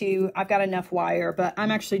wanted to. I've got enough wire, but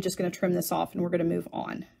I'm actually just going to trim this off and we're going to move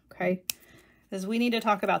on, okay? Because we need to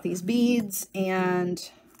talk about these beads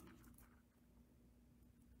and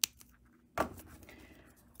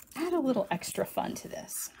add a little extra fun to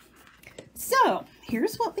this. So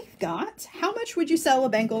here's what we've got. How much would you sell a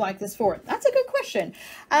bangle like this for? That's a good question.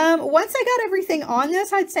 Once I got everything on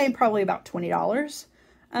this, I'd say probably about $20.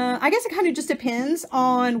 I guess it kind of just depends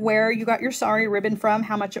on where you got your Sari ribbon from,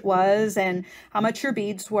 how much it was, and how much your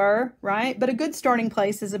beads were, right? But a good starting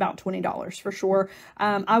place is about $20 for sure.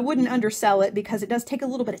 I wouldn't undersell it because it does take a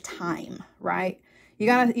little bit of time, right? You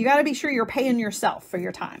gotta be sure you're paying yourself for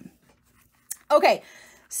your time. Okay,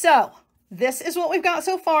 so this is what we've got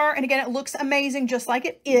so far. And again, it looks amazing just like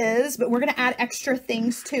it is, but we're going to add extra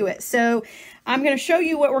things to it. So I'm going to show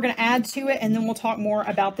you what we're going to add to it, and then we'll talk more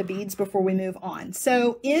about the beads before we move on.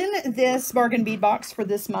 So in this bargain bead box for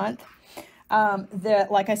this month,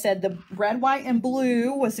 like I said, the red, white, and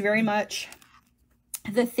blue was very much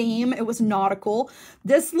the theme. It was nautical.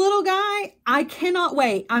 This little guy, I cannot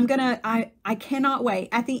wait. I cannot wait.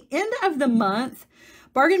 At the end of the month,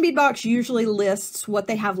 Bargain Bead Box usually lists what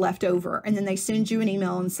they have left over, and then they send you an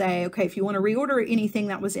email and say, okay, if you want to reorder anything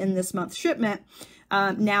that was in this month's shipment,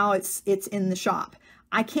 now it's in the shop.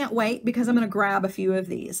 I can't wait because I'm going to grab a few of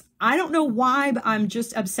these. I don't know why, but I'm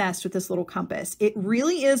just obsessed with this little compass. It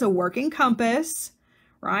really is a working compass,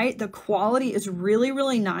 right? The quality is really,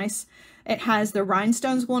 really nice. It has the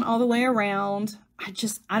rhinestones going all the way around.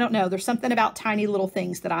 I don't know. There's something about tiny little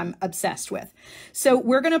things that I'm obsessed with. So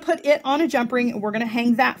we're going to put it on a jump ring and we're going to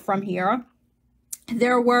hang that from here.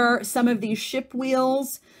 There were some of these ship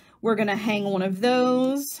wheels. We're going to hang one of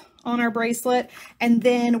those on our bracelet. And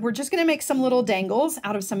then we're just going to make some little dangles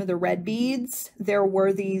out of some of the red beads. There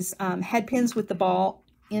were these head pins with the ball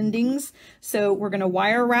endings. So we're going to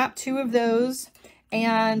wire wrap 2 of those.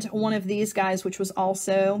 And one of these guys, which was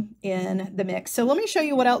also in the mix. So let me show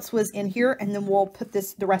you what else was in here, and then we'll put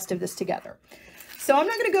the rest of this together. So I'm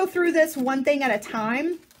not going to go through this one thing at a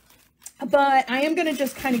time, but I am going to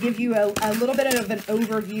just kind of give you a little bit of an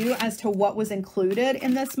overview as to what was included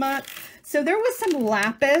in this month. So there was some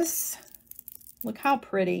lapis. Look how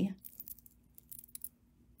pretty.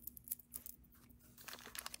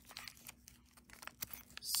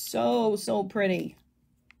 So pretty.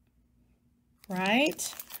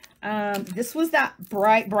 Right? This was that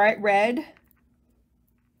bright red.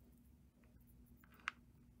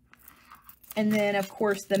 And then, of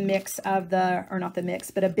course, the mix of the, or not the mix,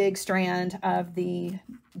 but a big strand of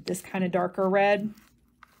this kind of darker red.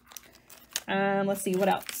 Let's see, what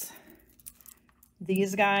else?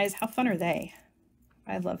 These guys, how fun are they?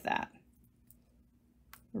 I love that.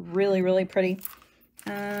 Really, really pretty.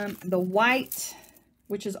 The white,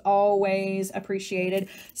 which is always appreciated.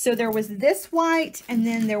 So there was this white, and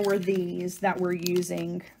then there were these that we're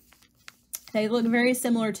using. They look very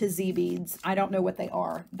similar to Z beads. I don't know what they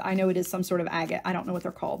are. I know it is some sort of agate. I don't know what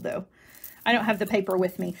they're called though. I don't have the paper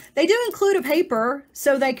with me. They do include a paper,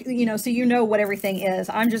 so they, so you know what everything is.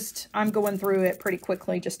 I'm going through it pretty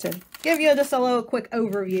quickly just to give you just a little quick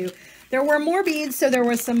overview. There were more beads, so there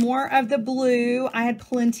was some more of the blue. I had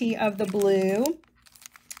plenty of the blue.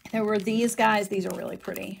 There were these guys. These are really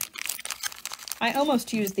pretty. I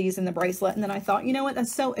almost used these in the bracelet, and then I thought, you know what?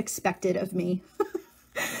 That's so expected of me.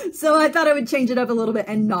 So I thought I would change it up a little bit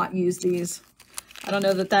and not use these. I don't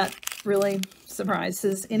know that that really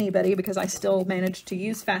surprises anybody because I still managed to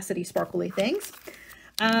use facety sparkly things.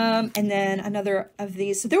 And then another of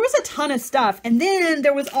these. So there was a ton of stuff. And then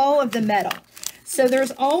there was all of the metal. So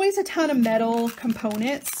there's always a ton of metal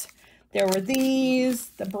components. There were these,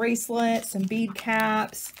 the bracelet, some bead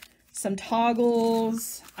caps, some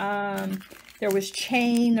toggles. There was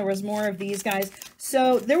chain. There was more of these guys.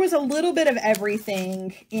 So there was a little bit of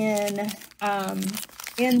everything in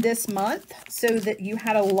this month, so that you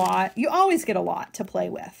had a lot. You always get a lot to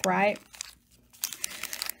play with, right?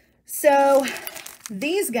 So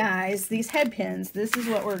these guys, these head pins, this is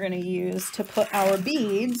what we're going to use to put our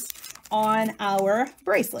beads on our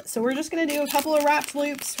bracelet. So we're just going to do a couple of wrapped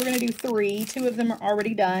loops. We're going to do 3. 2 of them are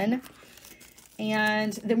already done.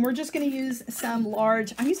 And then we're just going to use some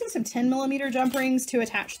large, I'm using some 10mm jump rings to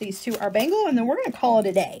attach these to our bangle, and then we're going to call it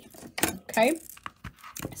a day. Okay.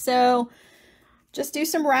 So just do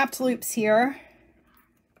some wrapped loops here.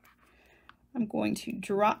 I'm going to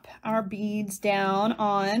drop our beads down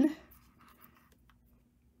on.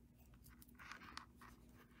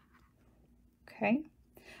 Okay.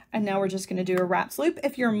 And now we're just going to do a wrapped loop.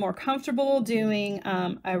 If you're more comfortable doing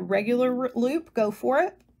a regular loop, go for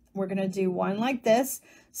it. We're going to do one like this.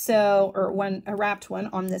 So, or a wrapped one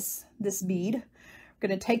on this bead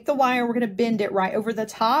going to take the wire, we're going to bend it right over the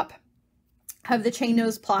top of the chain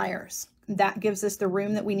nose pliers. That gives us the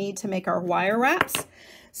room that we need to make our wire wraps.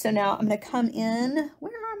 So now I'm going to come in.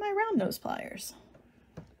 Where are my round nose pliers?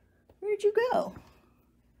 Where'd you go?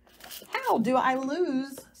 How do I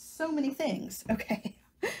lose so many things? Okay.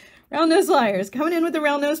 Round nose pliers. Coming in with the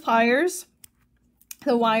round nose pliers.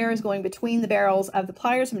 The wire is going between the barrels of the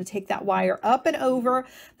pliers. I'm going to take that wire up and over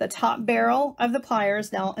the top barrel of the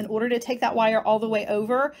pliers. Now, in order to take that wire all the way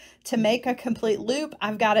over, to make a complete loop,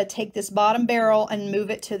 I've got to take this bottom barrel and move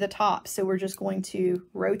it to the top. So we're just going to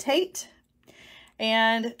rotate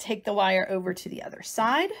and take the wire over to the other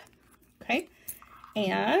side. Okay.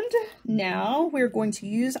 And now we're going to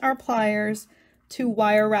use our pliers to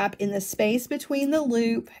wire wrap in the space between the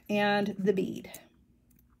loop and the bead.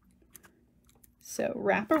 So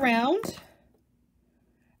wrap around,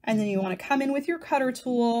 and then you want to come in with your cutter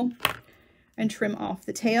tool and trim off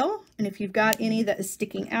the tail. And if you've got any that is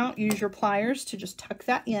sticking out, use your pliers to just tuck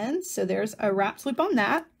that in. So there's a wrapped loop on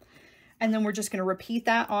that. And then we're just going to repeat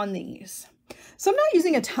that on these. So I'm not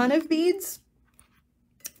using a ton of beads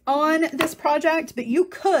on this project, but you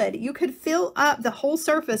could fill up the whole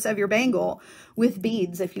surface of your bangle with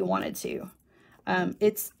beads if you wanted to.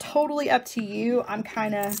 It's totally up to you.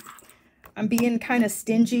 I'm being kind of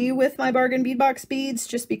stingy with my bargain bead box beads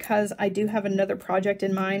just because I do have another project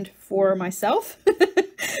in mind for myself.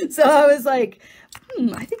 So I was like,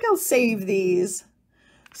 I think I'll save these.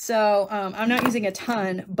 So I'm not using a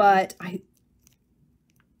ton, but I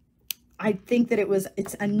think that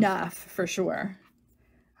it's enough for sure.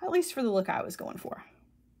 At least for the look I was going for.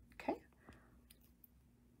 Okay.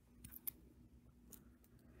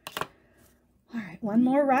 All right, one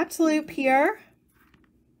more wrapped loop here.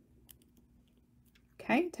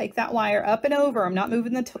 Okay, take that wire up and over. I'm not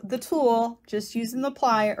moving the tool, just using the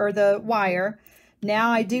plier or the wire. Now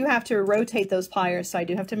I do have to rotate those pliers, so I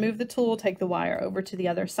do have to move the tool, take the wire over to the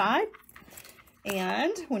other side.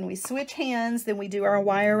 And when we switch hands, then we do our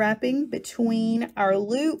wire wrapping between our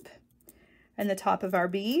loop and the top of our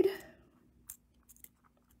bead.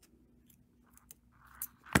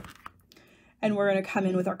 And we're going to come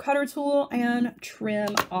in with our cutter tool and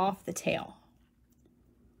trim off the tail.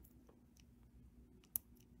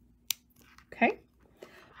 Okay.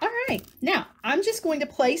 All right. Now I'm just going to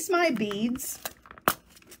place my beads,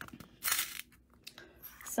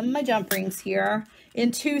 some of my jump rings here,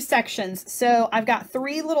 in two sections. So I've got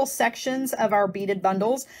 3 little sections of our beaded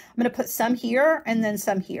bundles. I'm going to put some here and then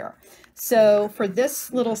some here. So for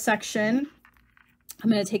this little section, I'm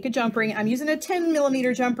going to take a jump ring. I'm using a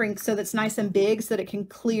 10mm jump ring so that's nice and big so that it can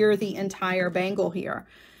clear the entire bangle here.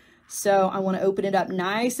 So I want to open it up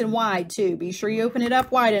nice and wide too. Be sure you open it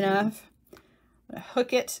up wide enough. I'm going to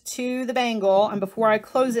hook it to the bangle, and before I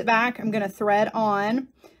close it back, I'm going to thread on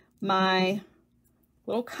my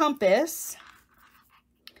little compass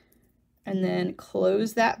and then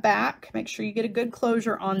close that back. Make sure you get a good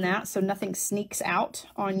closure on that so nothing sneaks out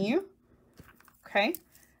on you. Okay,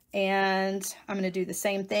 and I'm going to do the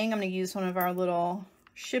same thing. I'm going to use one of our little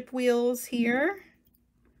ship wheels here.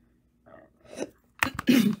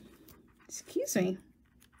 Excuse me.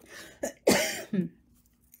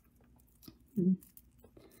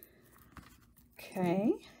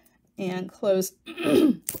 Okay, and close.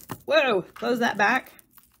 Whoa, close that back.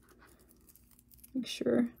 Make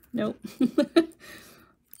sure. Nope.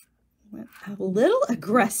 Went a little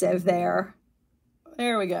aggressive there.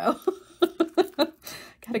 There we go.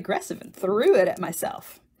 Got aggressive and threw it at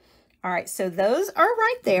myself. All right, so those are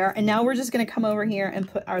right there. And now we're just going to come over here and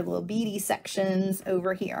put our little beady sections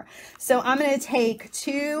over here. So I'm going to take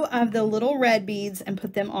 2 of the little red beads and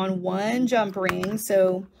put them on one jump ring.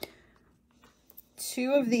 So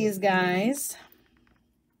 2 of these guys.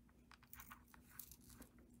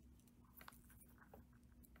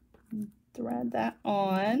 Thread that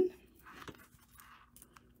on.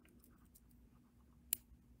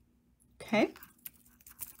 Okay.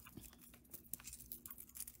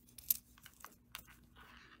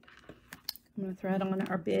 I'm going to thread on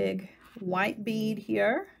our big white bead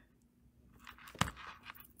here.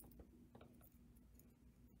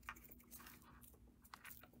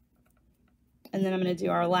 And then I'm going to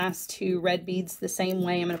do our last 2 red beads the same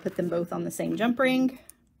way. I'm going to put them both on the same jump ring.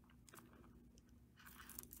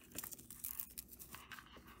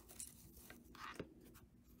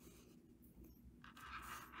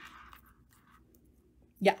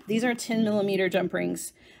 Yeah, these are 10mm jump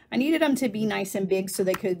rings. I needed them to be nice and big so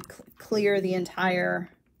they could clear the entire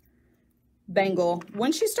bangle.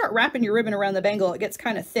 Once you start wrapping your ribbon around the bangle, it gets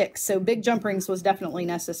kind of thick, so big jump rings was definitely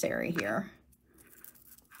necessary here.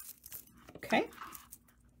 Okay,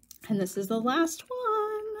 and this is the last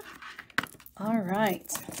one. All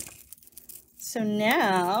right. So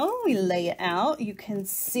now we lay it out. You can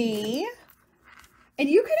see, and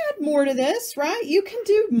you can add more to this, right? You can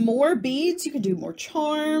do more beads. You can do more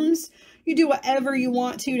charms. You do whatever you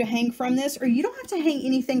want to hang from this, or you don't have to hang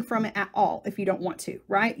anything from it at all if you don't want to,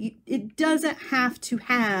 right? It doesn't have to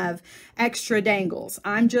have extra dangles.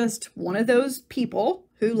 I'm just one of those people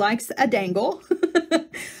who likes a dangle.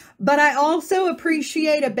 But I also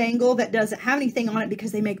appreciate a bangle that doesn't have anything on it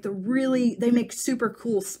because they make they make super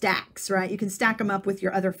cool stacks, right? You can stack them up with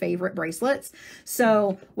your other favorite bracelets.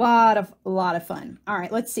 So a lot of fun. All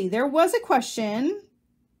right, let's see. There was a question.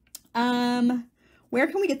 Where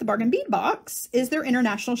can we get the Bargain Bead Box? Is there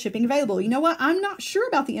international shipping available? You know what? I'm not sure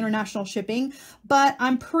about the international shipping, but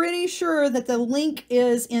I'm pretty sure that the link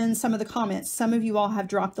is in some of the comments. Some of you all have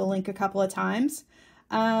dropped the link a couple of times.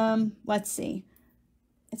 Let's see.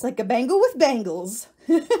 It's like a bangle with bangles.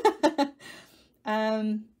 Would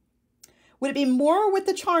it be more with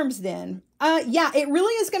the charms then? Yeah, it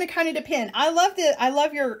really is going to kind of depend. I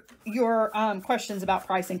love your questions about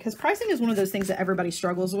pricing, because pricing is one of those things that everybody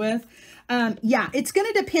struggles with. Yeah, it's going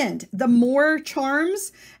to depend. The more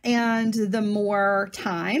charms and the more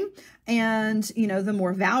time and, you know, the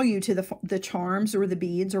more value to the charms or the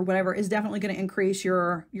beads or whatever is definitely going to increase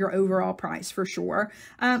your overall price for sure.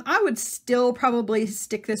 I would still probably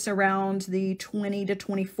stick this around the $20 to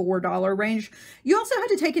 $24 range. You also have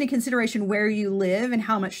to take into consideration where you live and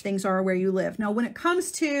how much things are where you live. Now, when it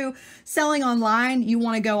comes to selling online, you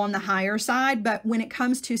want to go on the higher side, but when it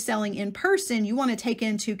comes to selling in person, you want to take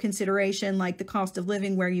into consideration like the cost of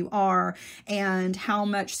living where you are and how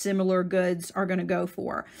much similar goods are going to go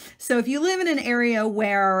for. So if you live in an area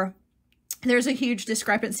where there's a huge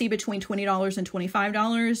discrepancy between $20 and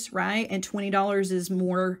 $25, right? And $20 is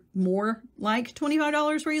more like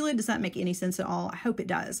 $25 where you live. Does that make any sense at all? I hope it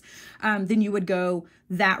does. Then you would go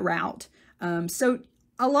that route. So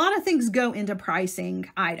a lot of things go into pricing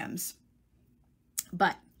items.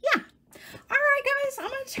 But yeah. All right, guys, I'm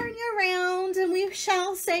going to turn you around and we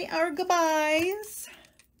shall say our goodbyes.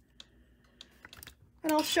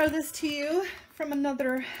 And I'll show this to you from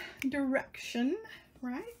another direction,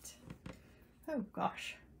 right? Oh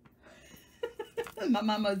gosh. My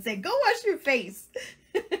mama would say, go wash your face.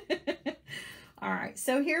 All right,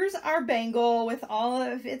 so here's our bangle with all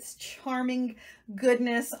of its charming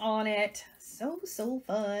goodness on it. So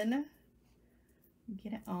fun.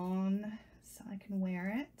 Get it on so I can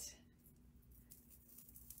wear it.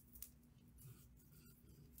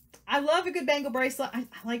 I love a good bangle bracelet.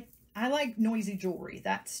 I like noisy jewelry.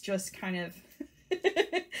 That's just kind of,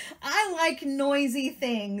 I like noisy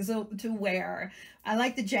things to wear. I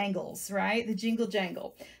like the jangles, right? The jingle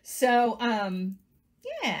jangle. So,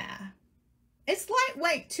 yeah. It's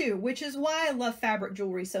lightweight too, which is why I love fabric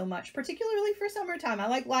jewelry so much, particularly for summertime. I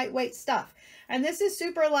like lightweight stuff. And this is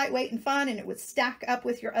super lightweight and fun, and it would stack up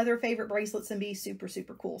with your other favorite bracelets and be super,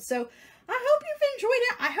 super cool. So I hope you've enjoyed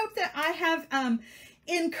it. I hope that I have,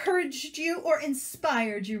 encouraged you, or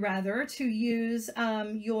inspired you rather, to use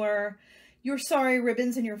your Sari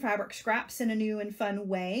ribbons and your fabric scraps in a new and fun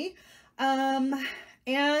way.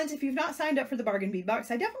 And if you've not signed up for the Bargain Bead Box,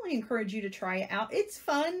 I definitely encourage you to try it out. It's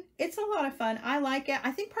fun. It's a lot of fun. I like it. I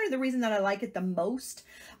think part of the reason that I like it the most,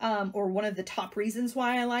 or one of the top reasons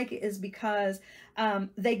why I like it, is because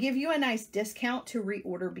they give you a nice discount to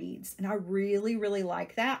reorder beads. And I really, really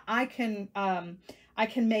like that. I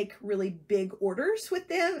can make really big orders with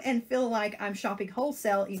them and feel like I'm shopping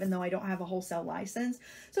wholesale, even though I don't have a wholesale license.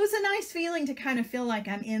 So it's a nice feeling to kind of feel like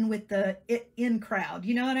I'm in with the in crowd.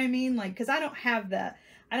 You know what I mean? Like, because I don't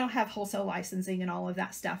have wholesale licensing and all of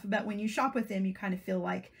that stuff. But when you shop with them, you kind of feel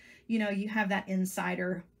like, you know, you have that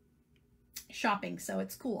insider shopping. So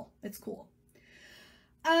it's cool. It's cool.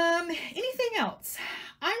 Anything else?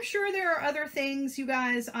 I'm sure there are other things, you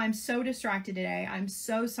guys. I'm so distracted today. I'm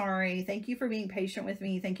so sorry. Thank you for being patient with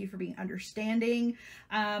me. Thank you for being understanding.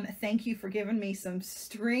 Thank you for giving me some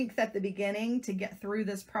strength at the beginning to get through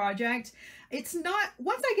this project. It's not,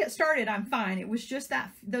 once I get started, I'm fine. It was just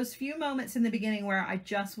those few moments in the beginning where I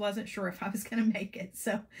just wasn't sure if I was going to make it.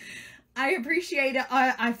 So I appreciate it.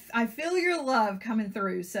 I feel your love coming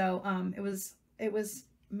through. So, it was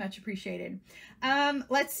much appreciated.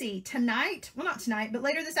 Let's see, tonight, well, not tonight, but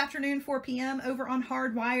later this afternoon, 4 p.m. over on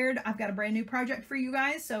Hardwired, I've got a brand new project for you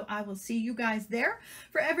guys. So I will see you guys there.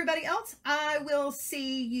 For everybody else, I will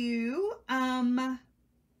see you,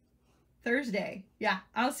 Thursday. Yeah,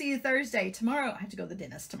 I'll see you Thursday. Tomorrow, I have to go to the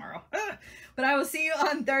dentist tomorrow. But I will see you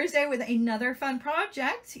on Thursday with another fun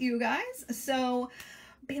project, you guys. So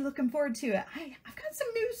be looking forward to it. I've got some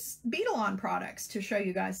new Beadalon products to show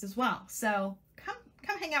you guys as well. So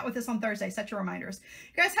Come hang out with us on Thursday. Set your reminders.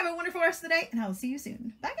 You guys have a wonderful rest of the day, and I will see you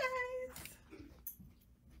soon. Bye, guys.